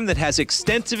a firm that has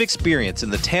extensive experience in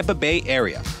the Tampa Bay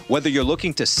area. Whether you're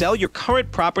looking to sell your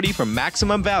current property for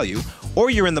maximum value, or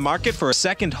you're in the market for a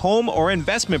second home or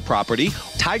investment property,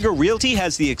 Tiger Realty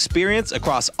has the experience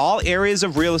across all areas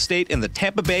of real estate in the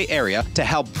Tampa Bay area to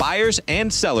help buyers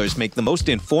and sellers make the most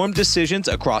informed decisions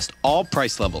across all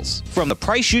price levels. From the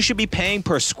price you should be paying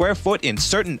per square foot in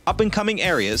certain up-and-coming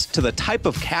areas to the type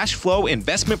of cash flow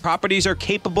investment properties are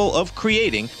capable of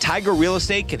creating, Tiger Real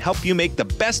Estate can help you make the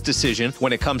best decision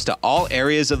when it comes to all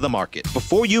areas of the market.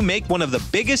 Before you make one of the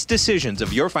biggest decisions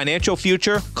of your financial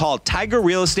future, call Tiger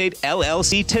Real Estate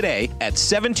LLC today at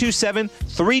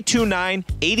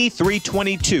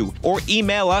 727-329-8322 or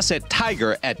email us at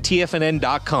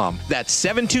tiger@tfnn.com. That's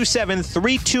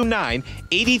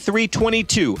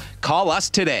 727-329-8322. Call us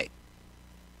today.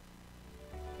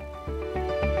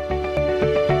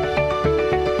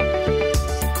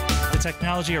 The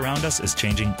technology around us is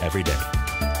changing every day.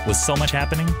 With so much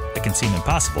happening, it can seem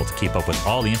impossible to keep up with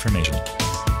all the information.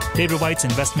 David White's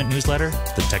investment newsletter,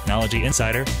 The Technology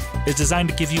Insider, is designed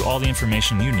to give you all the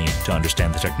information you need to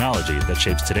understand the technology that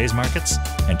shapes today's markets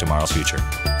and tomorrow's future.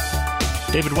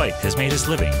 David White has made his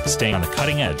living staying on the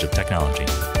cutting edge of technology.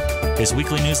 His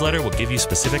weekly newsletter will give you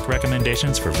specific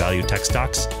recommendations for value tech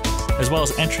stocks, as well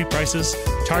as entry prices,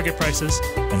 target prices,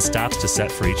 and stops to set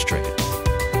for each trade.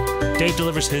 Dave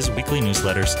delivers his weekly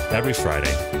newsletters every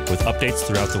Friday with updates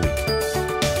throughout the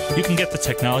week. You can get the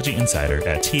Technology Insider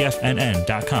at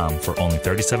TFNN.com for only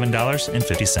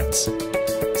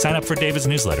 $37.50. Sign up for David's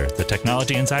newsletter, The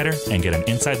Technology Insider, and get an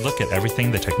inside look at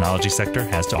everything the technology sector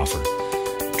has to offer.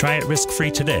 Try it risk-free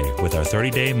today with our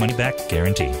 30-day money-back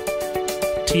guarantee.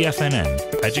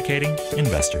 TFNN, educating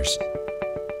investors.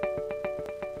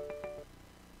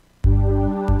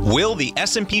 Will the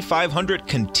S&P 500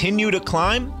 continue to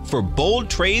climb? For bold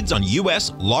trades on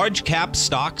U.S. large-cap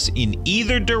stocks in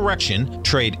either direction,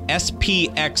 trade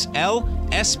SPXL,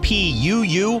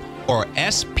 SPUU, or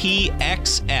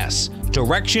SPXS.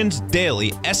 Directions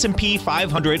Daily S&P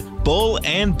 500 Bull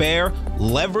and Bear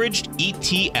Leveraged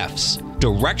ETFs.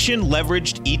 Direction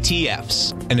Leveraged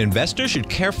ETFs. An investor should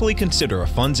carefully consider a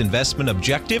fund's investment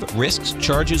objective, risks,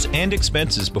 charges, and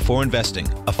expenses before investing.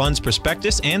 A fund's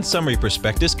prospectus and summary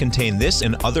prospectus contain this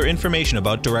and other information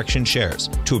about Direction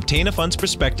shares. To obtain a fund's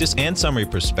prospectus and summary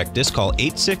prospectus, call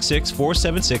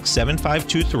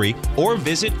 866-476-7523 or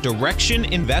visit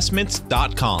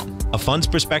directioninvestments.com. A fund's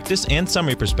prospectus and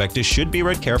summary prospectus should be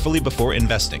read carefully before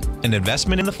investing. An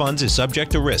investment in the funds is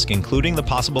subject to risk, including the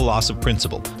possible loss of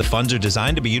principal. The funds are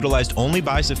designed to be utilized only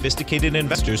by sophisticated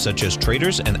investors such as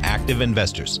traders and active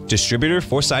investors. Distributor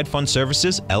Foreside Fund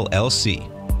Services, LLC.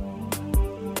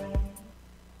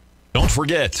 Don't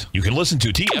forget, you can listen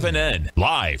to TFNN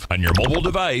live on your mobile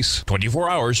device 24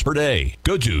 hours per day.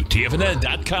 Go to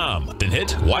TFNN.com, then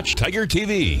hit Watch Tiger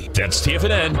TV. That's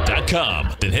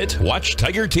TFNN.com, then hit Watch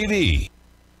Tiger TV.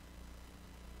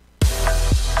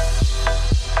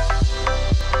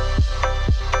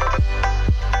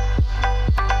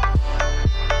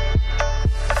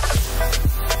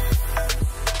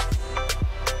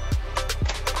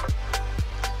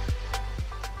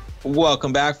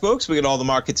 Welcome back, folks. We got all the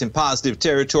markets in positive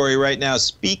territory right now.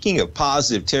 Speaking of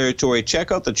positive territory,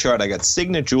 check out the chart. I got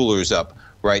Signet Jewelers up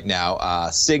right now.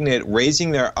 Signet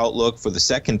raising their outlook for the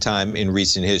second time in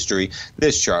recent history.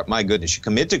 This chart, my goodness, you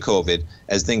commit to COVID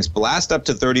as things blast up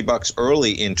to $30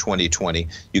 early in 2020.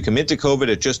 You commit to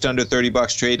COVID at just under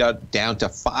 $30, trade out down to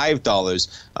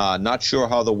 $5. Not sure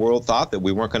how the world thought that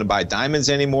we weren't going to buy diamonds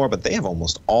anymore, but they have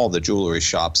almost all the jewelry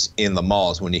shops in the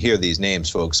malls. When you hear these names,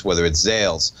 folks, whether it's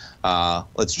Zales,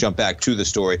 let's jump back to the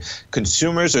story.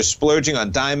 Consumers are splurging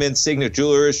on diamonds. Signet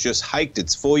Jewelers just hiked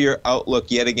its full-year outlook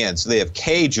yet again. So they have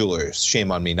K Jewelers.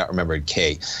 Shame on me not remembering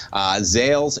K.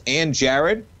 Zales and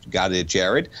Jared, got it,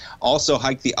 Jared, also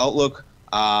hiked the outlook.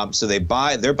 So they're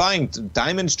buying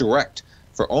diamonds direct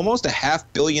for almost $500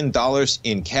 million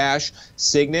in cash.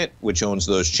 Signet, which owns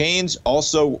those chains,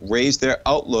 also raised their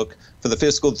outlook for the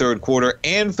fiscal third quarter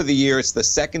and for the year. It's the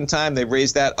second time they've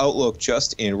raised that outlook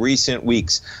just in recent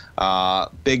weeks.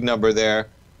 Big number there.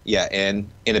 Yeah, and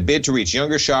in a bid to reach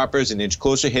younger shoppers and inch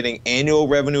closer hitting annual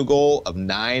revenue goal of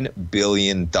 $9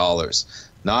 billion.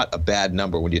 Not a bad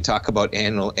number when you talk about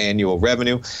annual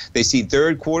revenue. They see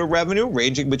third quarter revenue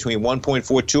ranging between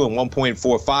 1.42 and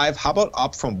 1.45. How about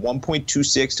up from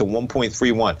 1.26 to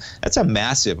 1.31? That's a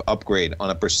massive upgrade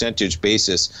on a percentage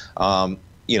basis.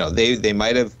 You know, they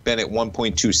might have been at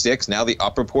 1.26. Now the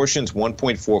upper portion is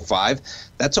 1.45.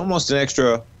 That's almost an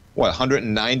extra, what,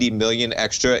 190 million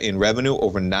extra in revenue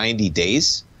over 90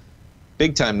 days?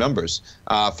 Big time numbers.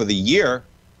 For the year,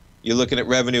 you're looking at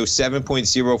revenue 7.04 to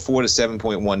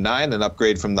 7.19, an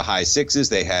upgrade from the high sixes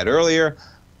they had earlier.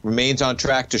 Remains on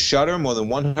track to shutter more than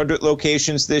 100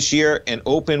 locations this year and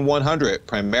open 100,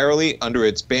 primarily under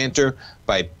its banter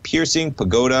by Piercing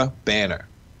Pagoda banner.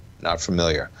 Not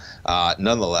familiar.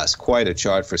 Nonetheless, quite a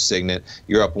chart for Signet.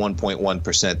 You're up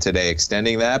 1.1% today,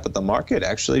 extending that, but the market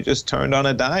actually just turned on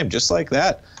a dime, just like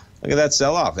that. Look at that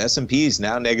sell-off. S&P is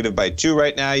now negative by 2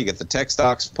 right now. You get the tech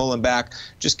stocks pulling back.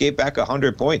 Just gave back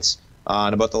 100 points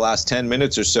in about the last 10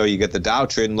 minutes or so. You get the Dow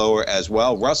trading lower as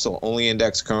well. Russell, only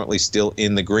index currently still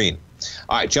in the green.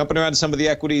 All right, jumping around to some of the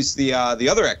equities, the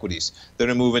other equities that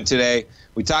are moving today.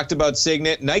 We talked about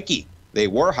Signet. Nike, they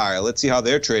were higher. Let's see how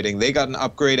they're trading. They got an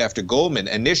upgrade after Goldman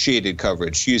initiated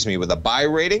coverage, with a buy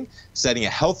rating, setting a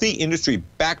healthy industry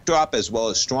backdrop as well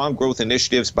as strong growth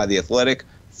initiatives by the athletic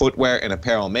footwear and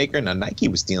apparel maker. Now, Nike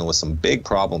was dealing with some big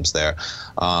problems there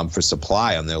for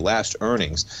supply on their last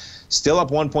earnings. Still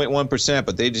up 1.1%,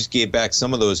 but they just gave back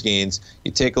some of those gains.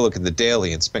 You take a look at the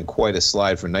daily, it's been quite a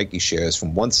slide for Nike shares from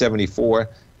 174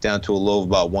 down to a low of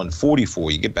about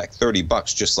 144. You get back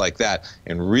 $30 just like that,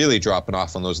 and really dropping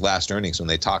off on those last earnings when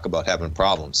they talk about having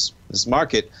problems. This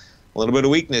market, a little bit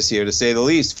of weakness here, to say the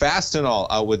least. Fastenal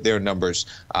out with their numbers.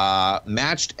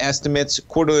 Matched estimates,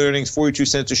 quarterly earnings, 42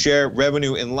 cents a share.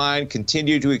 Revenue in line,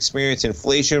 continue to experience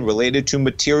inflation related to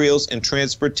materials and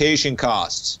transportation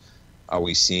costs. Are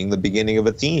we seeing the beginning of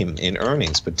a theme in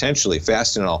earnings, potentially?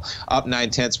 Fastenal up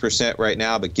 0.9% right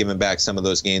now, but giving back some of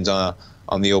those gains on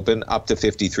the open, up to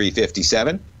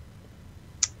 53.57.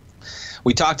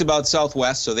 We talked about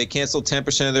Southwest, so they canceled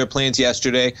 10% of their planes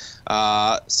yesterday,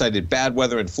 cited bad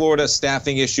weather in Florida,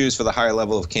 staffing issues for the higher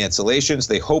level of cancellations.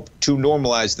 They hope to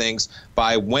normalize things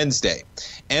by Wednesday.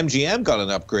 MGM got an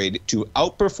upgrade to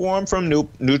outperform from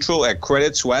neutral at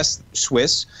Credit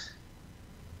Suisse,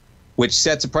 which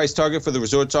sets a price target for the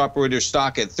resorts operator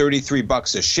stock at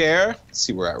 $33 a share. Let's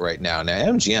see where we're at right now. Now,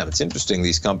 MGM, it's interesting,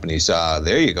 these companies.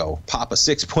 There you go, pop a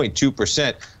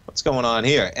 6.2%. What's going on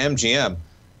here? MGM.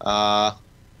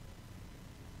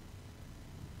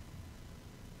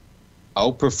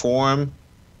 Outperform,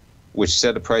 which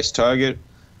set a price target.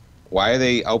 Why are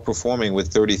they outperforming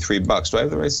with $33? Do I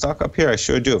have the right stock up here? I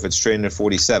sure do, if it's trading at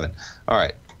 47. All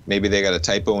right, maybe they got a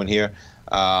typo in here.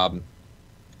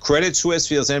 Credit Suisse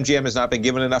feels MGM has not been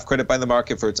given enough credit by the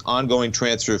market for its ongoing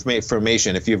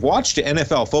transformation. If you've watched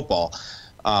NFL football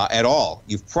at all,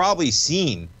 you've probably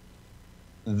seen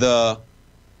the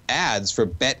ads for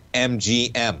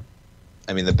BetMGM.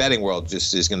 I mean, the betting world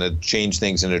just is going to change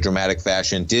things in a dramatic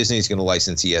fashion. Disney's going to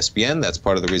license ESPN. That's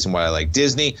part of the reason why I like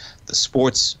Disney. The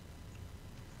sports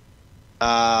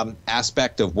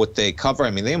aspect of what they cover.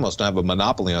 I mean, they almost don't have a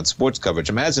monopoly on sports coverage.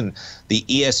 Imagine the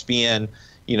ESPN,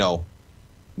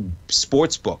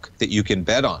 sports book that you can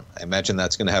bet on. I imagine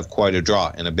that's going to have quite a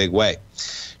draw in a big way.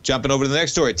 Jumping over to the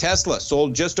next story, Tesla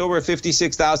sold just over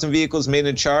 56,000 vehicles made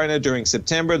in China during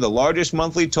September, the largest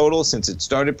monthly total since it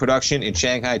started production in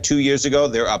Shanghai 2 years ago.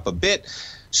 They're up a bit.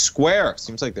 Square,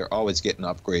 seems like they're always getting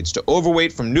upgrades to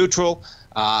overweight from neutral,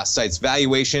 cites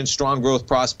valuation, strong growth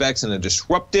prospects, and a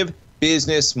disruptive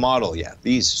business model. Yeah,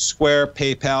 these Square,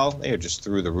 PayPal, they are just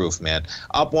through the roof, man.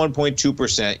 Up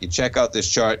 1.2%. You check out this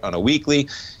chart on a weekly.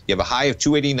 You have a high of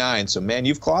 289. So, man,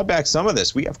 you've clawed back some of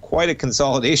this. We have quite a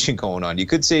consolidation going on. You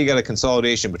could say you got a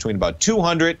consolidation between about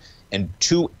 200 and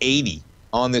 280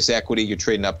 on this equity. You're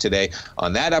trading up today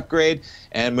on that upgrade.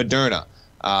 And Moderna,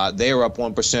 they are up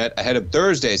 1% ahead of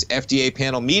Thursday's FDA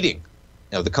panel meeting.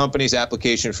 Now, the company's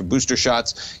application for booster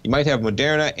shots, you might have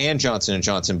Moderna and Johnson &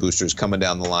 Johnson boosters coming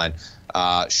down the line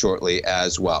shortly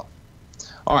as well.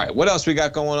 All right, what else we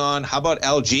got going on? How about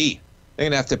LG? They're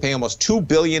going to have to pay almost $2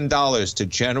 billion to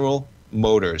General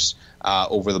Motors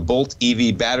over the Bolt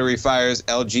EV battery fires.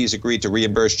 LG's agreed to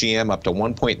reimburse GM up to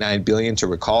 $1.9 billion to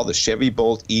recall the Chevy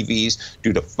Bolt EVs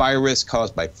due to fire risk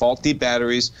caused by faulty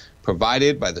batteries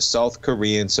provided by the South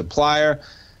Korean supplier.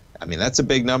 I mean, that's a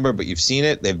big number, but you've seen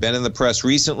it. They've been in the press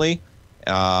recently.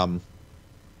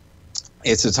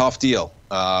 It's a tough deal.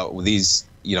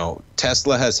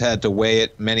 Tesla has had to weigh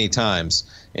it many times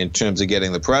in terms of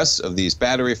getting the press of these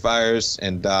battery fires.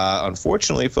 And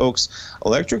unfortunately, folks,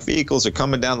 electric vehicles are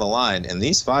coming down the line, and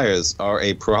these fires are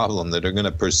a problem that are going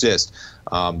to persist.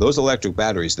 Those electric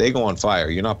batteries, they go on fire.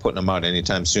 You're not putting them out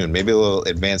anytime soon. Maybe they'll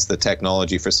advance the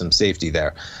technology for some safety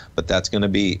there, but that's going to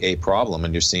be a problem,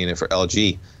 and you're seeing it for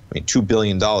LG. I mean, $2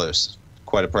 billion,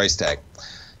 quite a price tag.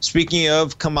 Speaking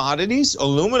of commodities,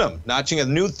 aluminum notching a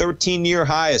new 13-year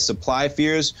high as supply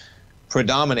fears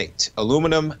predominate.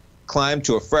 Aluminum climbed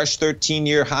to a fresh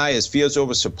 13-year high as fears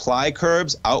over supply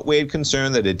curbs outweighed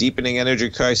concern that a deepening energy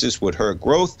crisis would hurt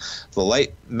growth. The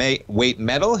lightweight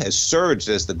metal has surged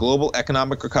as the global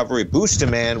economic recovery boosts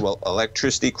demand, while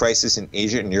electricity crisis in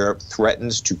Asia and Europe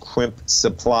threatens to crimp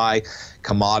supply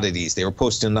commodities. They were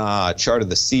posting a chart of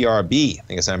the CRB. I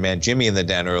think it's our man Jimmy in the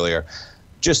den earlier.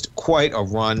 Just quite a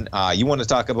run. You want to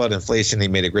talk about inflation, he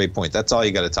made a great point. That's all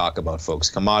you got to talk about, folks,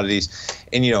 commodities.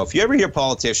 And, if you ever hear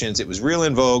politicians, it was real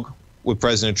in vogue with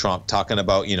President Trump talking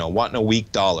about, wanting a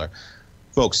weak dollar.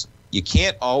 Folks, you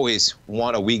can't always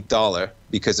want a weak dollar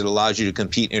because it allows you to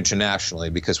compete internationally,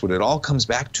 because what it all comes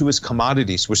back to is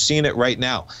commodities. We're seeing it right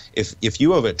now. If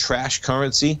you have a trash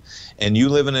currency and you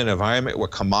live in an environment where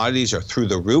commodities are through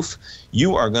the roof,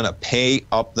 you are going to pay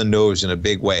up the nose in a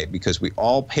big way, because we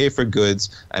all pay for goods.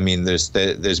 I mean, there's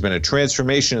been a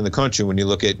transformation in the country when you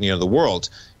look at the world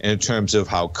in terms of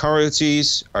how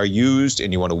currencies are used,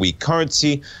 and you want a weak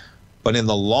currency. But in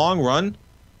the long run,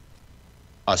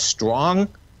 a strong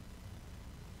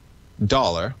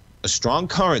dollar, a strong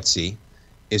currency,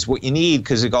 is what you need,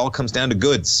 because it all comes down to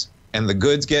goods. And the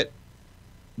goods get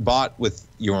bought with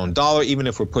your own dollar, even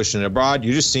if we're pushing it abroad.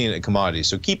 You're just seeing it in commodities.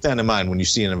 So keep that in mind when you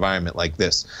see an environment like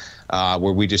this,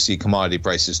 where we just see commodity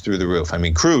prices through the roof. I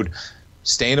mean, crude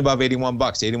staying above $81,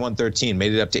 81.13,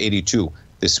 made it up to 82.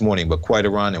 this morning, but quite a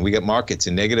run. And we got markets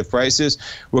in negative prices.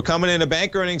 We're coming into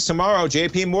bank earnings tomorrow.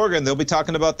 JP Morgan, they'll be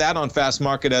talking about that on Fast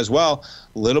Market as well.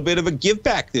 A little bit of a give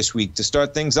back this week to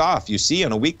start things off. You see,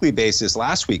 on a weekly basis,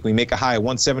 last week we make a high of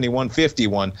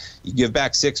 171.51. You give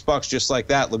back $6 just like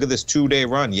that. Look at this 2-day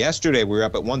run. Yesterday we were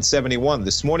up at 171.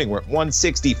 This morning we're at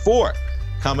 164.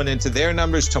 Coming into their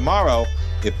numbers tomorrow,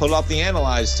 you pull up the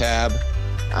Analyze tab.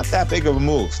 Not that big of a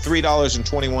move.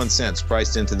 $3.21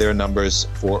 priced into their numbers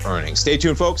for earnings. Stay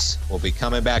tuned, folks. We'll be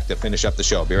coming back to finish up the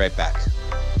show. Be right back.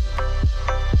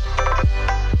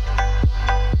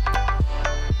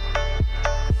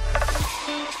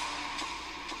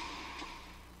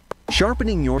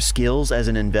 Sharpening your skills as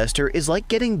an investor is like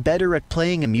getting better at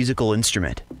playing a musical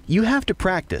instrument. You have to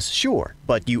practice, sure,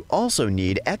 but you also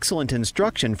need excellent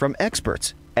instruction from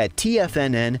experts. At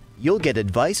TFNN, you'll get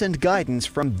advice and guidance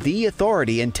from the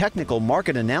authority in technical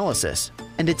market analysis.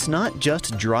 And it's not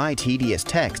just dry, tedious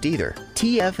text either.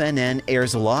 TFNN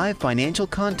airs live financial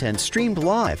content streamed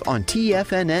live on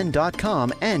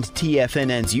TFNN.com and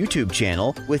TFNN's YouTube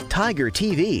channel with Tiger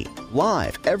TV,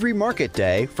 live every market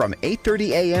day from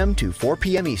 8:30 a.m. to 4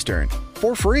 p.m. Eastern.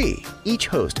 For free. Each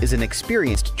host is an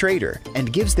experienced trader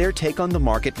and gives their take on the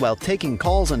market while taking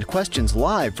calls and questions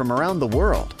live from around the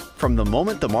world. From the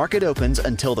moment the market opens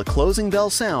until the closing bell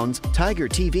sounds, Tiger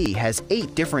TV has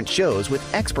 8 different shows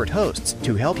with expert hosts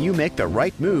to help you make the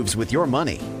right moves with your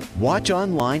money. Watch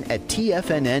online at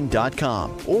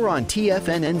TFNN.com or on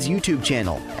TFNN's YouTube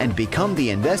channel and become the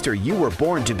investor you were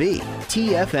born to be.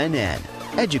 TFNN,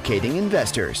 educating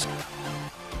investors.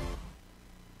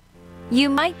 You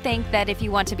might think that if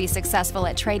you want to be successful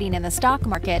at trading in the stock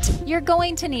market, you're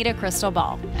going to need a crystal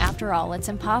ball. After all, it's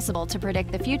impossible to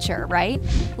predict the future, right?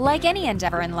 Like any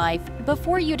endeavor in life,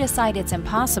 before you decide it's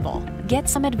impossible, get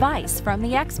some advice from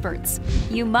the experts.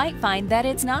 You might find that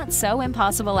it's not so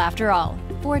impossible after all.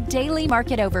 For daily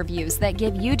market overviews that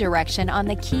give you direction on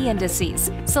the key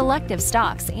indices, selective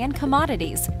stocks, and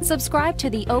commodities, subscribe to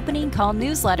the Opening Call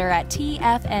newsletter at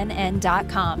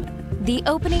TFNN.com. The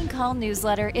Opening Call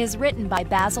newsletter is written by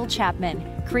Basil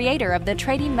Chapman, creator of the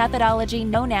trading methodology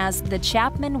known as the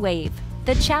Chapman Wave.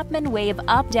 The Chapman Wave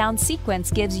up-down sequence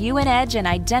gives you an edge in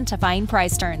identifying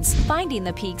price turns, finding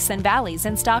the peaks and valleys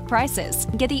in stock prices.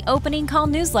 Get the Opening Call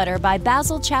newsletter by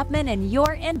Basil Chapman in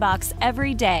your inbox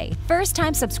every day.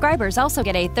 First-time subscribers also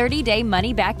get a 30-day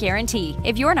money-back guarantee.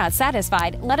 If you're not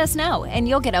satisfied, let us know, and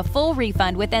you'll get a full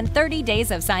refund within 30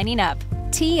 days of signing up.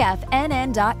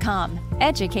 TFNN.com,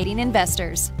 educating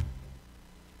investors.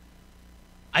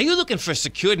 Are you looking for a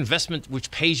secured investment which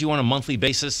pays you on a monthly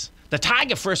basis? The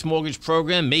Tiger First Mortgage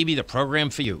Program may be the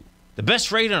program for you. The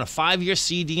best rate on a 5-year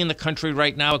CD in the country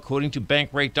right now, according to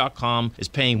Bankrate.com, is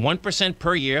paying 1%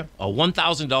 per year or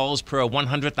 $1,000 per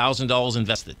 $100,000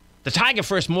 invested. The Tiger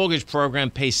First Mortgage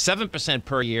Program pays 7%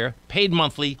 per year, paid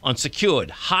monthly, on secured,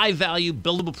 high-value,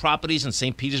 buildable properties in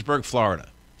St. Petersburg, Florida.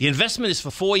 The investment is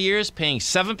for 4 years, paying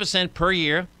 7% per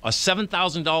year or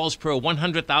 $7,000 per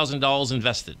 $100,000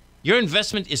 invested. Your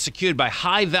investment is secured by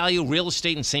high-value real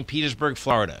estate in St. Petersburg,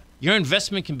 Florida. Your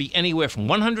investment can be anywhere from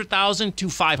 $100,000 to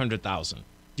 $500,000. Do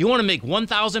you want to make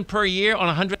 $1,000 per year on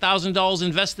 $100,000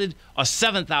 invested or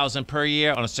 $7,000 per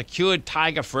year on a secured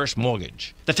Tiger First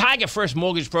mortgage? The Tiger First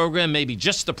Mortgage Program may be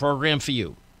just the program for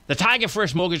you. The Tiger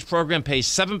First Mortgage Program pays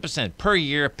 7% per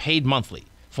year, paid monthly.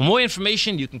 For more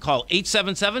information, you can call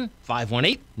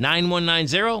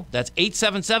 877-518-9190. That's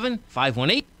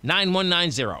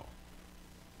 877-518-9190.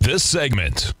 This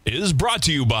segment is brought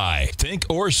to you by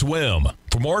Thinkorswim.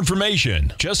 For more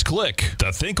information, just click the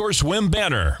Thinkorswim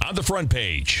banner on the front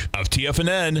page of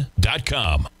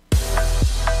TFNN.com.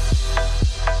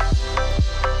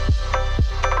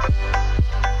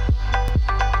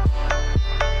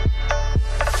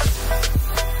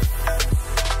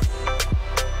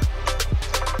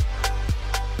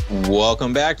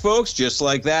 Welcome back, folks. Just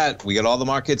like that, we got all the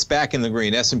markets back in the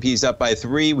green. S&P's up by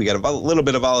 3. We got a little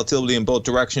bit of volatility in both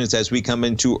directions as we come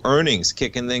into earnings,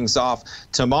 kicking things off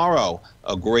tomorrow.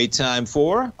 A great time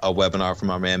for a webinar from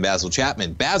our man Basil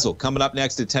Chapman. Basil coming up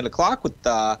next at 10 o'clock with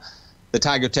the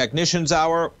Tiger Technicians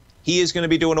Hour. He is going to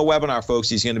be doing a webinar, folks.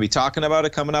 He's going to be talking about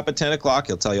it coming up at 10 o'clock.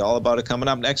 He'll tell you all about it coming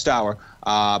up next hour.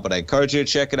 But I encourage you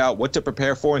to check it out, what to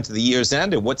prepare for into the year's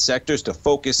end and what sectors to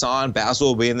focus on. Basil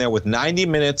will be in there with 90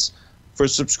 minutes for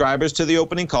subscribers to the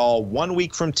Opening Call 1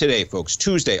 week from today, folks.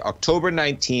 Tuesday, October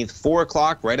 19th, 4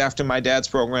 o'clock, right after my dad's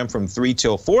program from 3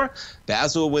 till 4.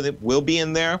 Basil will be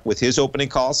in there with his Opening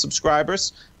Call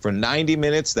subscribers for 90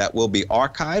 minutes. That will be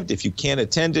archived. If you can't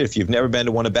attend it, if you've never been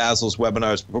to one of Basil's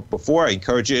webinars before, I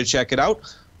encourage you to check it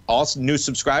out. All new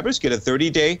subscribers get a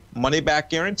 30-day money-back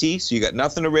guarantee, so you got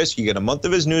nothing to risk. You get a month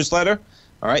of his newsletter.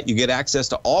 All right, you get access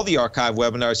to all the archive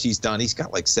webinars he's done. He's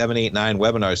got like 7, 8, 9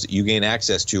 webinars that you gain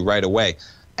access to right away.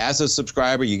 As a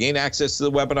subscriber, you gain access to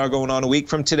the webinar going on a week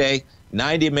from today,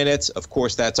 90 minutes. Of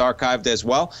course, that's archived as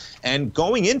well. And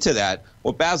going into that,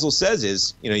 what Basil says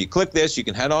is, you click this, you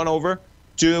can head on over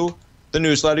to the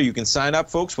newsletter. You can sign up,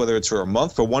 folks, whether it's for a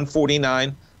month for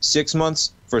 $149, 6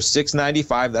 months for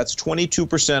 $695. That's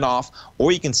 22% off,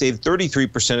 or you can save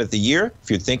 33% of the year. If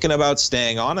you're thinking about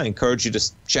staying on, I encourage you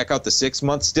to check out the 6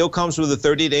 months. Still comes with a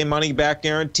 30-day money-back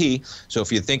guarantee. So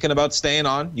if you're thinking about staying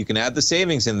on, you can add the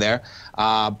savings in there.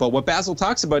 But what Basil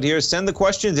talks about here is send the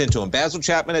questions into him. Basil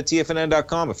Chapman at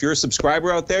TFNN.com. If you're a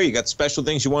subscriber out there, you got special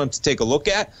things you want him to take a look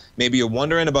at. Maybe you're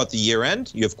wondering about the year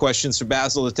end. You have questions for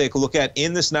Basil to take a look at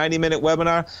in this 90-minute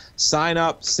webinar. Sign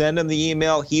up, send him the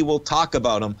email. He will talk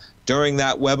about them during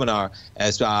that webinar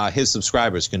as his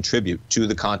subscribers contribute to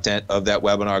the content of that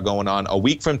webinar going on a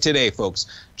week from today, folks.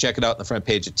 Check it out on the front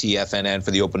page of TFNN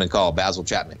for the opening call. Basil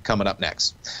Chapman coming up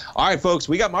next. All right, folks,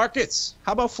 we got markets.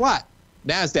 How about flat?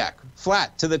 NASDAQ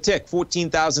flat to the tick,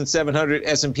 14,700.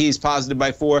 S&P's positive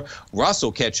by 4.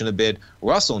 Russell catching a bid.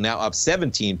 Russell now up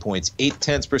 17 points,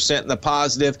 0.8% in the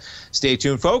positive. Stay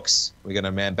tuned, folks. We got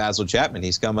our man Basil Chapman.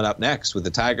 He's coming up next with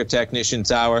the Tiger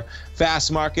Technicians Hour.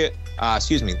 Fast market,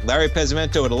 Larry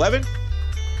Pesavento at 11.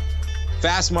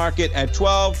 Fast market at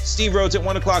 12. Steve Rhodes at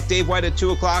 1 o'clock. Dave White at 2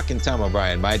 o'clock. And Tom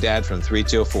O'Brien, my dad, from 3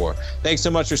 till 4. Thanks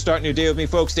so much for starting your day with me,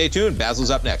 folks. Stay tuned.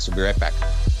 Basil's up next. We'll be right back.